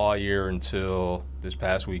 1 all year until this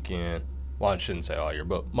past weekend. Well, I shouldn't say all year,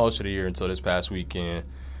 but most of the year until this past weekend.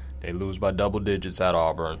 They lose by double digits at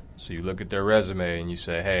Auburn. So you look at their resume and you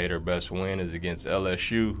say, hey, their best win is against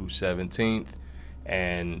LSU, who's 17th,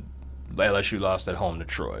 and LSU lost at home to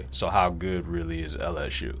Troy. So how good really is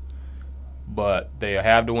LSU? But they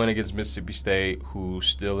have the win against Mississippi State, who's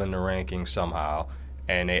still in the rankings somehow.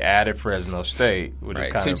 And they added Fresno State, which is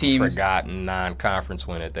kind of a forgotten non-conference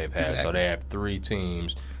win that they've had. Exactly. So they have 3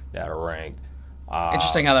 teams that are ranked.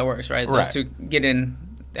 Interesting how that works, right? Those two get in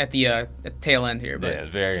at the tail end here. But. Yeah,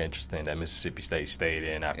 it's very interesting that Mississippi State stayed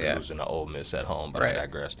in after losing to Ole Miss at home, but I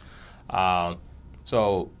digress.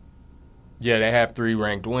 They have 3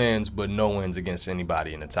 ranked wins, but no wins against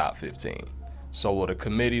anybody in the top 15. So will the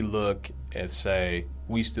committee look and say,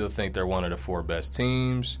 we still think they're one of the 4 best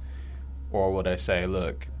teams? Or will they say,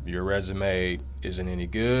 look, your resume isn't any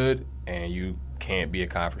good and you can't be a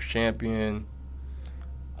conference champion?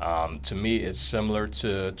 To me, it's similar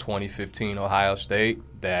to 2015 Ohio State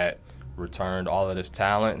that returned all of this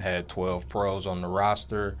talent, had 12 pros on the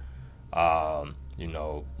roster,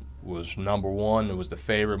 was number 1. It was the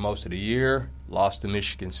favorite most of the year, lost to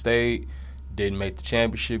Michigan State, didn't make the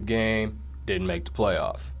championship game, didn't make the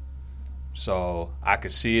playoff. So I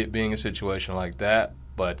could see it being a situation like that.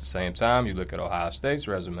 But at the same time, you look at Ohio State's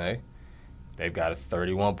resume, they've got a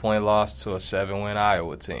 31-point loss to a 7-win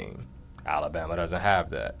Iowa team. Alabama doesn't have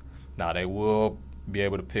that. Now, they will be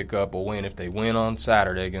able to pick up a win if they win on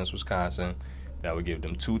Saturday against Wisconsin. That would give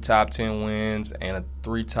them 2 top 10 wins and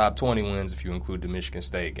 3 top 20 wins if you include the Michigan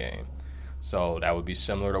State game. So that would be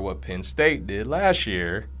similar to what Penn State did last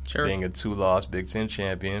year, being a 2-loss Big Ten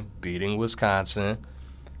champion, beating Wisconsin,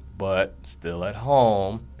 but still at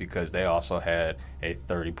home because they also had a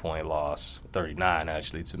 30-point loss, 39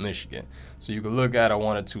 actually, to Michigan. So you can look at it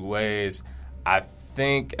one of 2 ways. I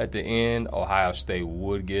think at the end, Ohio State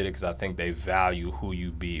would get it because I think they value who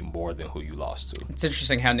you beat more than who you lost to. It's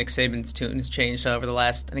interesting how Nick Saban's tune has changed over the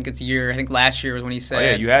last, I think it's a year. I think last year was when he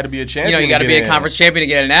said, you had to be a champion. You got to be a conference champion to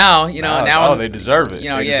get it now. Now they deserve it.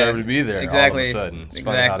 They deserve to be there exactly, all of a sudden. It's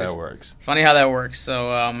funny how that works. Funny how that works.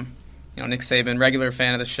 So, Nick Saban, regular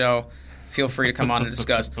fan of the show, feel free to come on and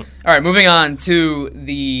discuss. All right, moving on to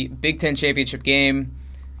the Big Ten championship game.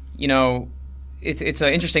 It's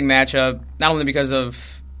an interesting matchup, not only because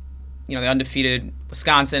of the undefeated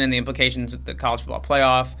Wisconsin and the implications with the college football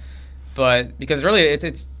playoff, but because really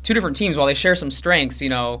it's 2 different teams. While they share some strengths,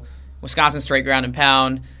 Wisconsin straight ground and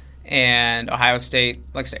pound, and Ohio State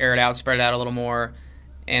likes to air it out, spread it out a little more.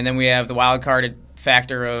 And then we have the wild card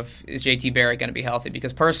factor of, is JT Barrett going to be healthy?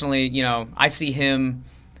 Because personally, I see him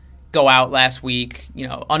go out last week,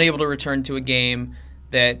 unable to return to a game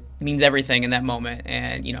that means everything in that moment,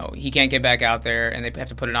 and he can't get back out there, and they have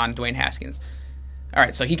to put it on Dwayne Haskins. All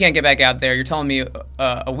right, so he can't get back out there. You're telling me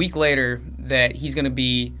a week later that he's going to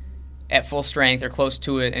be at full strength or close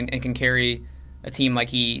to it and can carry a team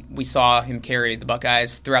like we saw him carry the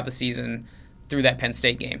Buckeyes throughout the season through that Penn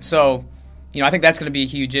State game. So, I think that's going to be a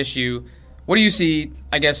huge issue. What do you see,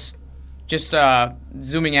 I guess, just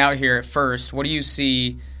zooming out here at first, what do you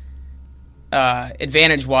see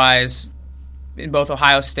advantage-wise in both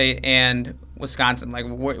Ohio State and Wisconsin? Like,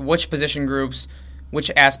 which position groups, which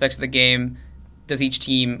aspects of the game does each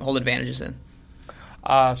team hold advantages in?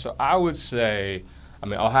 So I would say,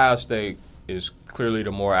 Ohio State is clearly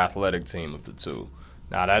the more athletic team of the two.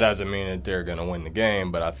 Now, that doesn't mean that they're going to win the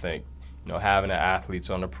game, but I think, having the athletes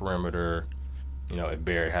on the perimeter, if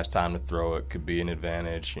Barry has time to throw it, could be an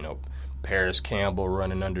advantage. Paris Campbell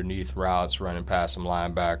running underneath routes, running past some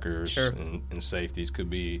linebackers sure. and safeties could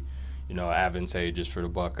be, advantageous for the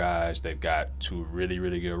Buckeyes. They've got two really,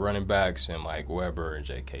 really good running backs in Mike Weber and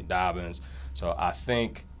J.K. Dobbins. So I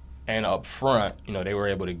think, and up front, they were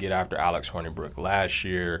able to get after Alex Hornibrook last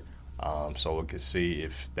year. So we could see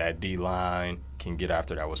if that D-line can get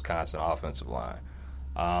after that Wisconsin offensive line.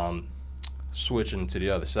 Switching to the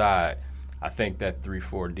other side, I think that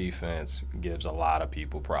 3-4 defense gives a lot of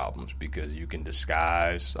people problems because you can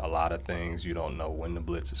disguise a lot of things. You don't know when the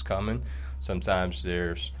blitz is coming. Sometimes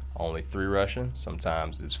there's only 3 rushing.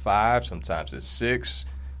 Sometimes it's 5. Sometimes it's 6.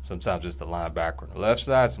 Sometimes it's the linebacker on the left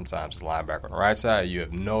side. Sometimes it's the linebacker on the right side. You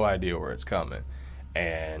have no idea where it's coming.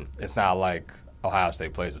 And it's not like Ohio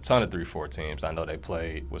State plays a ton of 3-4 teams. I know they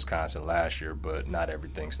played Wisconsin last year, but not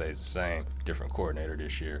everything stays the same. Different coordinator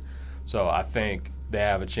this year. So I think they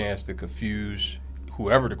have a chance to confuse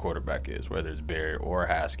whoever the quarterback is, whether it's Barry or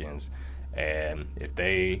Haskins. And if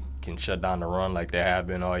they can shut down the run like they have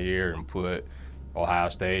been all year and put Ohio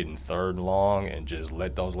State in 3rd and long and just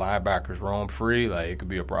let those linebackers roam free, it could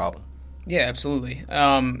be a problem. Yeah, absolutely.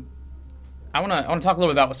 I want to talk a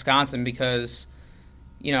little bit about Wisconsin because,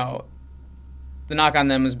 the knock on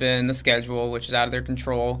them has been the schedule, which is out of their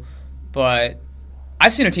control. But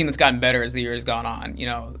I've seen a team that's gotten better as the year has gone on.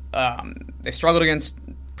 They struggled against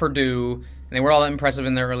Purdue, and they were all that impressive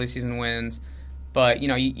in their early season wins. But,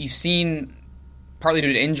 you've seen, partly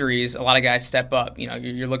due to injuries, a lot of guys step up.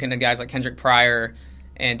 You're looking at guys like Kendrick Pryor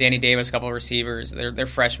and Danny Davis, a couple of receivers. They're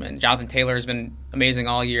freshmen. Jonathan Taylor has been amazing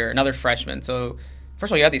all year, another freshman. So,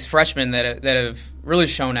 first of all, you got these freshmen that have really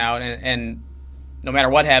shown out, and no matter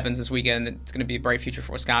what happens this weekend, it's going to be a bright future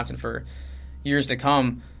for Wisconsin for years to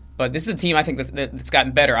come. But this is a team I think that's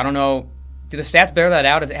gotten better. I don't know, do the stats bear that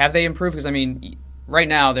out? Have they improved? Because, right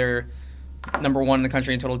now they're number 1 in the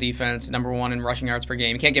country in total defense, number 1 in rushing yards per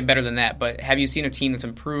game. You can't get better than that. But have you seen a team that's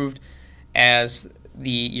improved as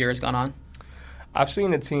the year has gone on? I've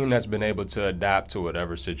seen a team that's been able to adapt to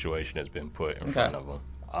whatever situation has been put in front of them.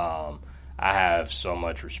 I have so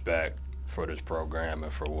much respect for this program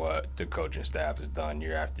and for what the coaching staff has done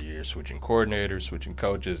year after year, switching coordinators, switching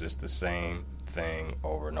coaches. It's the same thing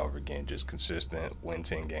over and over again, just consistent, win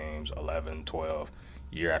 10 games, 11, 12,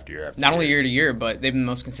 year after year after year. Not only year to year, but they've been the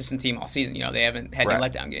most consistent team all season. They haven't had any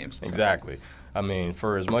letdown games. So. Exactly.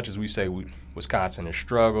 For as much as we say Wisconsin has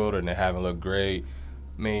struggled and they haven't looked great,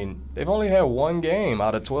 they've only had 1 game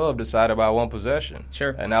out of 12 decided by 1 possession.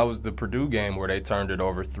 Sure. And that was the Purdue game where they turned it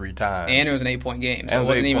over 3 times. And it was an 8-point game. So it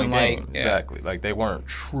wasn't even Exactly. They weren't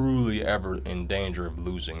truly ever in danger of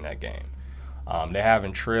losing that game. They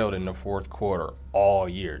haven't trailed in the 4th quarter all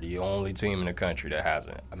year, the only team in the country that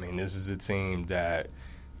hasn't. This is a team that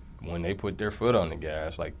when they put their foot on the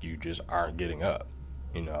gas, you just aren't getting up,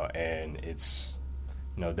 and it's –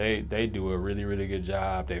 they do a really, really good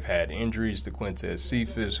job. They've had injuries to Quintez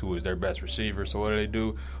Cephas, who is their best receiver. So what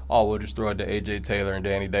do? Oh, we'll just throw it to A.J. Taylor and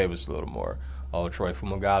Danny Davis a little more. Oh, Troy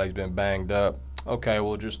Fumagali's been banged up. Okay,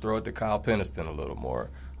 we'll just throw it to Kyle Peniston a little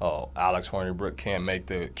more. Oh, Alex Hornibrook can't make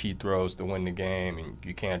the key throws to win the game, and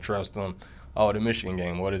you can't trust him. Oh, the Michigan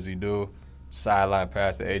game, what does he do? Sideline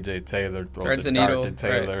pass to A.J. Taylor, throws a dart to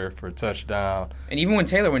Taylor for a touchdown. And even when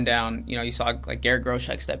Taylor went down, you saw Garrett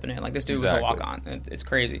Groshek stepping in. This dude was a walk-on. It's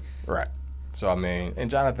crazy. Right. So, and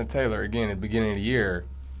Jonathan Taylor, again, at the beginning of the year,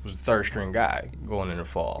 was the 3rd-string guy going in the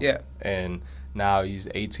fall. Yeah. And now he's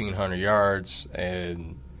 1,800 yards,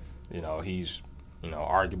 and, he's,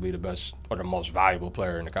 arguably the best or the most valuable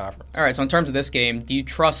player in the conference. All right, so in terms of this game, do you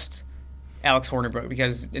trust Alex Hornibrook?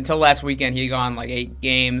 Because until last weekend, he had gone 8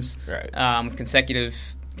 games with consecutive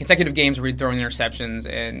games where he'd thrown interceptions.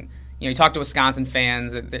 And, you talk to Wisconsin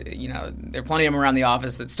fans that there are plenty of them around the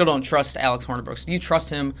office that still don't trust Alex Hornibrook. So do you trust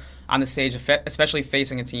him on the stage, especially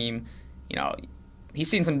facing a team? He's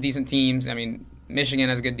seen some decent teams. Michigan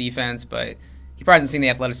has a good defense, but he probably hasn't seen the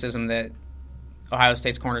athleticism that Ohio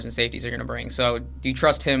State's corners and safeties are going to bring. So do you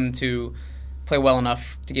trust him to play well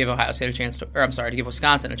enough to give to give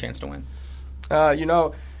Wisconsin a chance to win?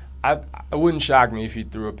 It wouldn't shock me if he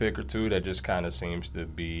threw a pick or 2. That just kind of seems to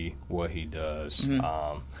be what he does.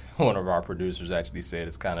 Mm-hmm. One of our producers actually said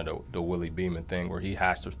it's kind of the Willie Beeman thing where he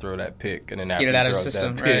has to throw that pick, and then after he throws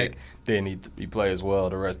that pick, then he plays well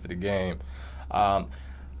the rest of the game. I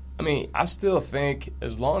still think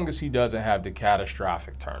as long as he doesn't have the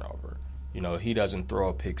catastrophic turnover, he doesn't throw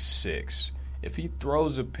a pick 6. If he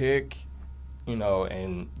throws a pick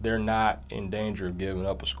and they're not in danger of giving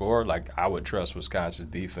up a score, like I would trust Wisconsin's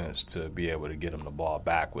defense to be able to get them the ball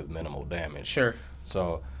back with minimal damage. Sure.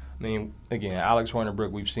 So, I mean, again, Alex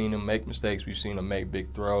Hornibrook, we've seen him make mistakes. We've seen him make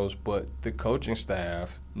big throws. But the coaching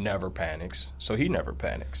staff never panics, so he never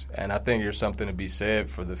panics. And I think there's something to be said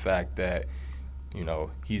for the fact that,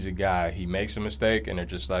 he's a guy, he makes a mistake, and they're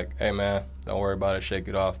just like, hey, man, don't worry about it, shake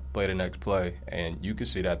it off, play the next play. And you can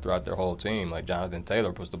see that throughout their whole team. Like, Jonathan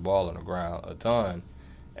Taylor puts the ball on the ground a ton,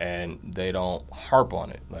 and they don't harp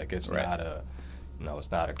on it. Like, it's right. not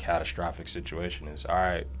it's not a catastrophic situation. It's, all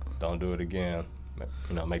right, don't do it again.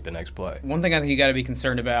 Make the next play. One thing I think you got to be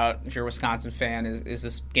concerned about if you're a Wisconsin fan is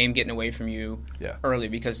this game getting away from you early,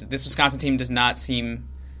 because this Wisconsin team does not seem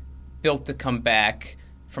built to come back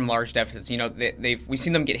from large deficits. We've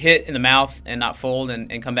seen them get hit in the mouth and not fold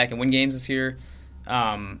and come back and win games this year,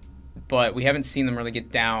 but we haven't seen them really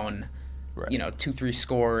get down, 2-3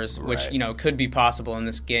 scores, which could be possible in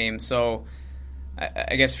this game. So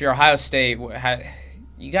I guess if you're Ohio State,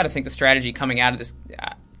 you got to think the strategy coming out of this,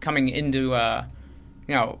 coming into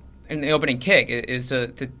in the opening kick is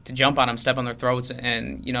to jump on them, step on their throats,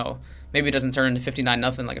 and maybe it doesn't turn into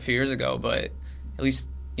 59-0 like a few years ago, but at least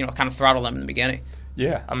kind of throttle them in the beginning.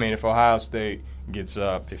 Yeah, I mean, if Ohio State gets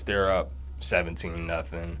up, if they're up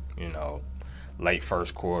 17-0, late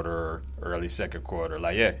first quarter, early second quarter,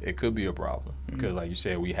 it could be a problem because, like you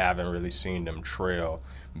said, we haven't really seen them trail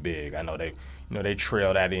big. I know they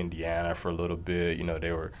trailed at Indiana for a little bit.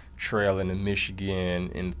 They were trailing in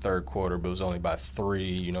Michigan in the third quarter, but it was only by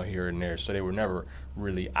 3, here and there. So they were never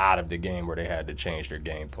really out of the game where they had to change their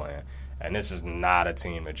game plan. And this is not a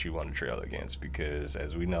team that you want to trail against because,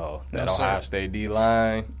 as we know, that Ohio State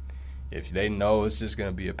D-line, if they know it's just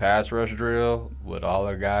going to be a pass rush drill with all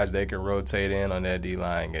the guys they can rotate in on that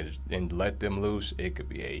D-line and let them loose, it could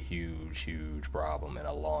be a huge, huge problem and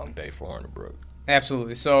a long day for Hornibrook.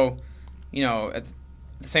 Absolutely. So, at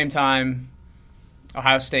the same time,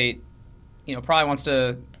 Ohio State, probably wants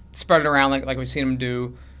to spread it around like we've seen them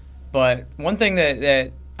do. But one thing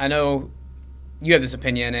that I know you have this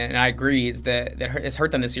opinion, and I agree, is that it's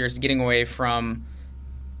hurt them this year is getting away from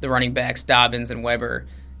the running backs, Dobbins and Weber,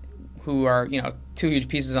 who are, two huge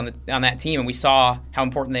pieces on that team. And we saw how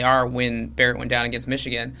important they are when Barrett went down against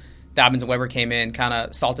Michigan. Dobbins and Weber came in, kind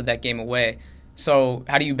of salted that game away. So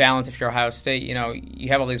how do you balance if you're Ohio State? You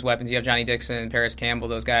have all these weapons. You have Johnny Dixon, Paris Campbell,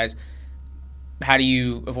 those guys. How do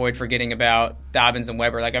you avoid forgetting about Dobbins and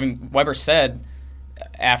Weber? Weber said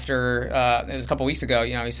after it was a couple weeks ago,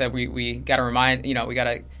 he said we got to remind,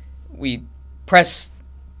 we press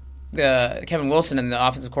the Kevin Wilson and the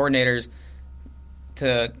offensive coordinators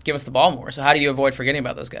to give us the ball more. So how do you avoid forgetting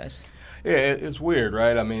about those guys? Yeah, it's weird,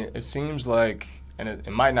 right? I mean, it seems like, and it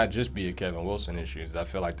might not just be a Kevin Wilson issue. I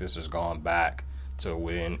feel like this has gone back to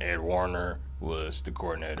when Ed Warner was the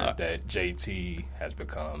coordinator, that JT has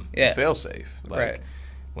become the fail-safe.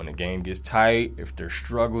 When the game gets tight, if they're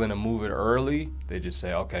struggling to move it early, they just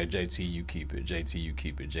say, okay, JT, you keep it, JT, you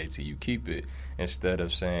keep it, JT, you keep it, instead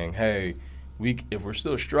of saying, hey, if we're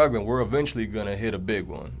still struggling, we're eventually going to hit a big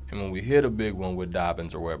one. And when we hit a big one with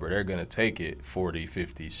Dobbins or Weber, they're going to take it 40,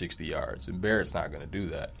 50, 60 yards. And Barrett's not going to do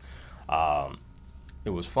that. It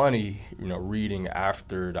was funny, reading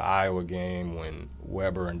after the Iowa game when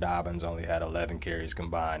Weber and Dobbins only had 11 carries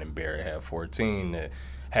combined and Barrett had 14, that,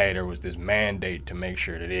 hey, there was this mandate to make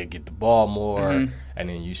sure that they'd get the ball more. Mm-hmm. And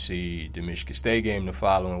then you see the Michigan State game the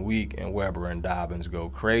following week and Weber and Dobbins go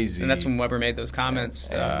crazy. And that's when Weber made those comments.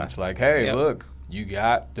 And it's like, hey, look, you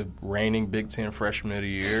got the reigning Big Ten freshman of the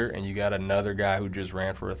year and you got another guy who just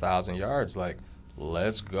ran for 1,000 yards.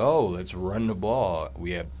 Let's go. Let's run the ball.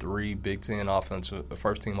 We have 3 Big Ten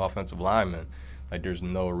first-team offensive linemen. There's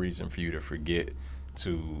no reason for you to forget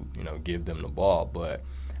to, give them the ball. But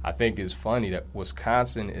I think it's funny that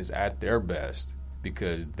Wisconsin is at their best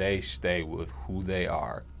because they stay with who they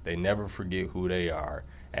are. They never forget who they are.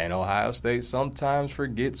 And Ohio State sometimes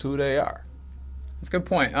forgets who they are. That's a good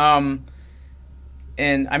point.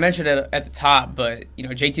 And I mentioned it at the top, but,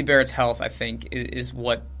 JT Barrett's health, I think, is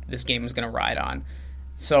what this game is going to ride on.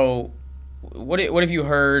 So what have you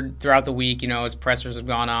heard throughout the week, as pressers have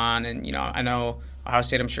gone on? And, I know Ohio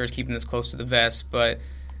State, I'm sure, is keeping this close to the vest, but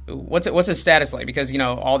what's his status like? Because,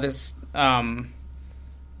 all this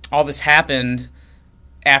happened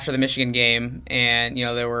after the Michigan game, and,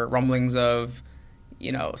 there were rumblings of,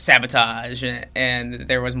 sabotage, and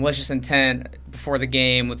there was malicious intent before the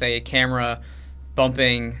game with a camera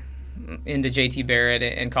bumping into JT Barrett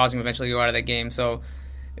and causing him eventually to go out of that game. So,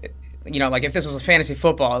 if this was a fantasy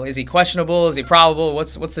football, is he questionable? Is he probable?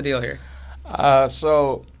 What's the deal here?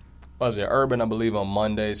 So Urban, I believe, on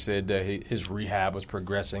Monday said that his rehab was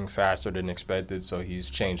progressing faster than expected, so he's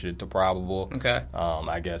changed it to probable. Okay.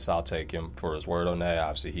 I guess I'll take him for his word on that.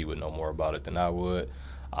 Obviously, he would know more about it than I would.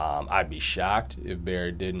 I'd be shocked if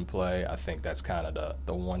Barrett didn't play. I think that's kind of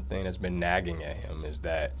the one thing that's been nagging at him is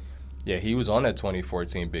that, yeah, he was on that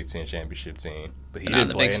 2014 Big Ten championship team, but he didn't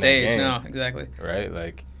the play big in stage. that game. No, exactly. Right?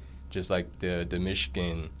 Like, just like the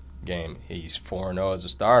Michigan game, he's 4-0 as a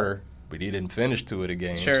starter, but he didn't finish 2 of the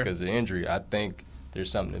games because of injury. I think there's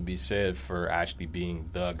something to be said for actually being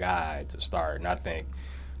the guy to start, and I think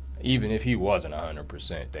even if he wasn't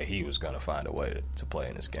 100%, that he was going to find a way to play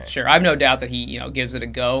in this game. Sure, I have no doubt that he, gives it a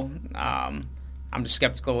go. I'm just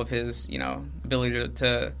skeptical of his, ability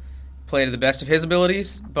to play to the best of his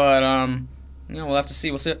abilities. But we'll have to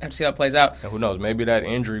see. We'll have to see how it plays out. And who knows? Maybe that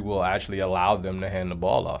injury will actually allow them to hand the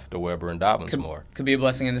ball off to Weber and Dobbins more. Could be a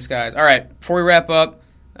blessing in disguise. All right, before we wrap up,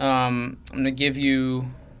 I'm going to give you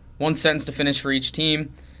one sentence to finish for each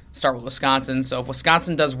team. Start with Wisconsin. So if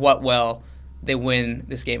Wisconsin does what well, they win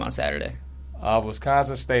this game on Saturday.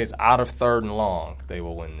 Wisconsin stays out of 3rd and long, they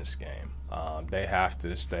will win this game. They have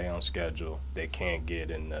to stay on schedule. They can't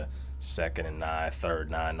get in the 2nd and 9, 3rd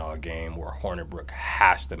 9 game where Hornibrook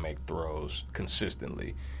has to make throws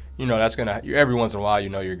consistently. That's going to – every once in a while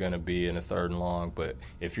you're going to be in a 3rd and long, but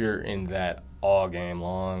if you're in that all game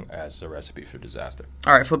long, that's a recipe for disaster.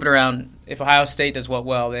 All right, flip it around. If Ohio State does what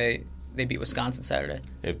well, they beat Wisconsin Saturday.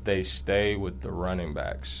 If they stay with the running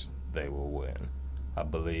backs, they will win. I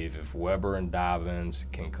believe if Weber and Dobbins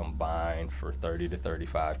can combine for 30 to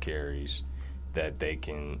 35 carries, that they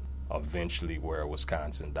can eventually wear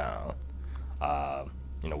Wisconsin down.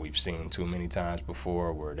 We've seen too many times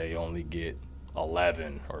before where they only get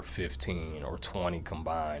 11 or 15 or 20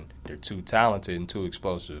 combined. They're too talented and too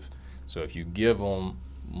explosive. So if you give them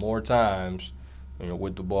more times,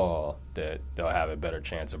 with the ball, that they'll have a better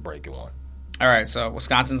chance of breaking one. All right, so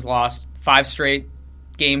Wisconsin's lost 5 straight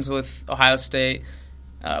games with Ohio State.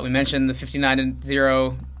 We mentioned the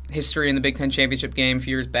 59-0 history in the Big Ten championship game a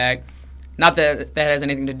few years back. Not that that has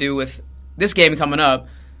anything to do with this game coming up,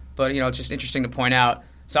 but it's just interesting to point out.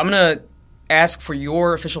 So I'm going to ask for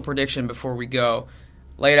your official prediction before we go.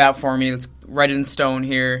 Lay it out for me. Let's write it in stone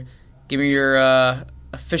here. Give me your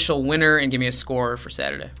official winner and give me a score for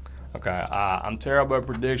Saturday. Okay, I'm terrible at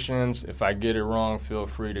predictions. If I get it wrong, feel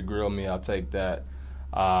free to grill me. I'll take that.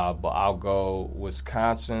 But I'll go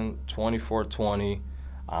Wisconsin 24-20.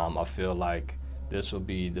 I feel like this will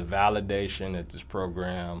be the validation that this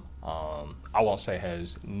program, I won't say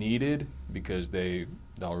has needed because they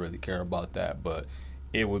don't really care about that, but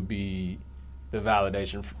it would be the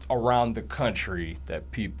validation around the country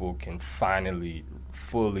that people can finally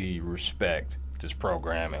fully respect this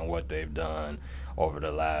program and what they've done over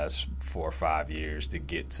the last 4 or 5 years to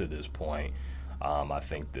get to this point. I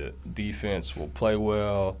think the defense will play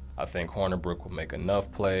well. I think Hornibrook will make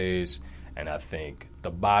enough plays. And I think the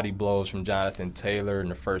body blows from Jonathan Taylor in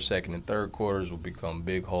the 1st, 2nd, and 3rd quarters will become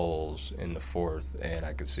big holes in the 4th. And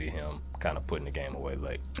I could see him kind of putting the game away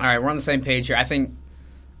late. All right, we're on the same page here. I think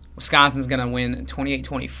Wisconsin's going to win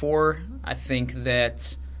 28-24. I think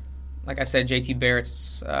that, like I said, JT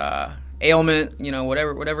Barrett's ailment,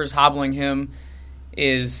 whatever's hobbling him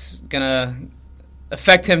is going to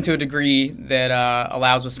affect him to a degree that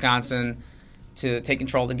allows Wisconsin to take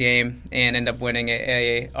control of the game and end up winning.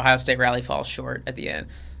 A Ohio State rally falls short at the end.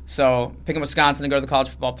 So picking Wisconsin to go to the college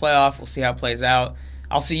football playoff. We'll see how it plays out.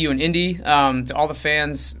 I'll see you in Indy. To all the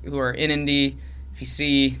fans who are in Indy, if you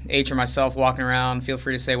see H or myself walking around, feel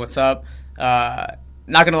free to say what's up. Not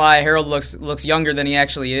going to lie, Harold looks younger than he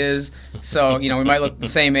actually is. So, we might look the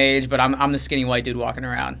same age, but I'm the skinny white dude walking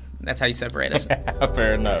around. That's how you separate us.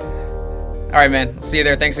 Fair enough. All right, man. See you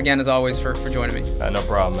there. Thanks again, as always, for joining me. No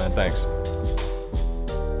problem, man. Thanks.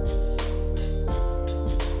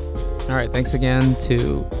 All right, thanks again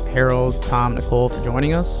to Harold, Tom, Nicole for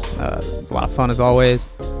joining us. It's a lot of fun as always,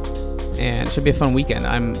 and it should be a fun weekend.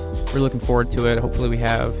 I'm really looking forward to it. Hopefully we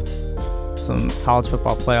have some college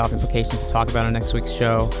football playoff implications to talk about on next week's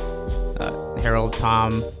show. Harold,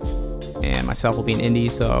 Tom, and myself will be in Indy,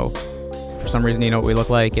 so for some reason you know what we look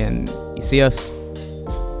like and you see us,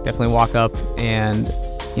 definitely walk up and,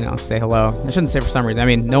 say hello. I shouldn't say for some reason. I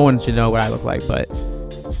mean, no one should know what I look like, but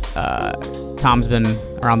Tom's been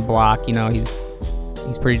around the block.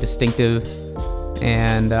 He's pretty distinctive,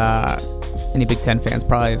 and any Big Ten fans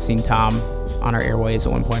probably have seen Tom on our airwaves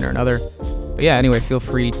at one point or another. But yeah, anyway, feel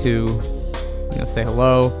free to say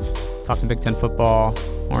hello, talk some Big Ten football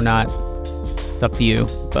or not. It's up to you,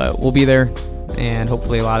 but we'll be there, and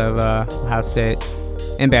hopefully a lot of Ohio State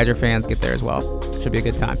and Badger fans get there as well. Should be a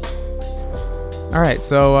good time. All right,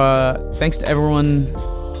 so thanks to everyone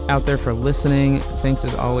out there for listening. Thanks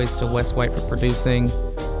as always to Wes White for producing.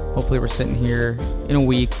 Hopefully we're sitting here in a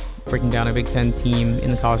week breaking down a Big Ten team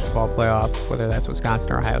in the college football playoff, whether that's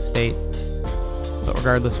Wisconsin or Ohio State. But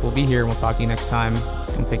regardless, we'll be here and we'll talk to you next time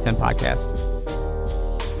on Take 10 Podcast.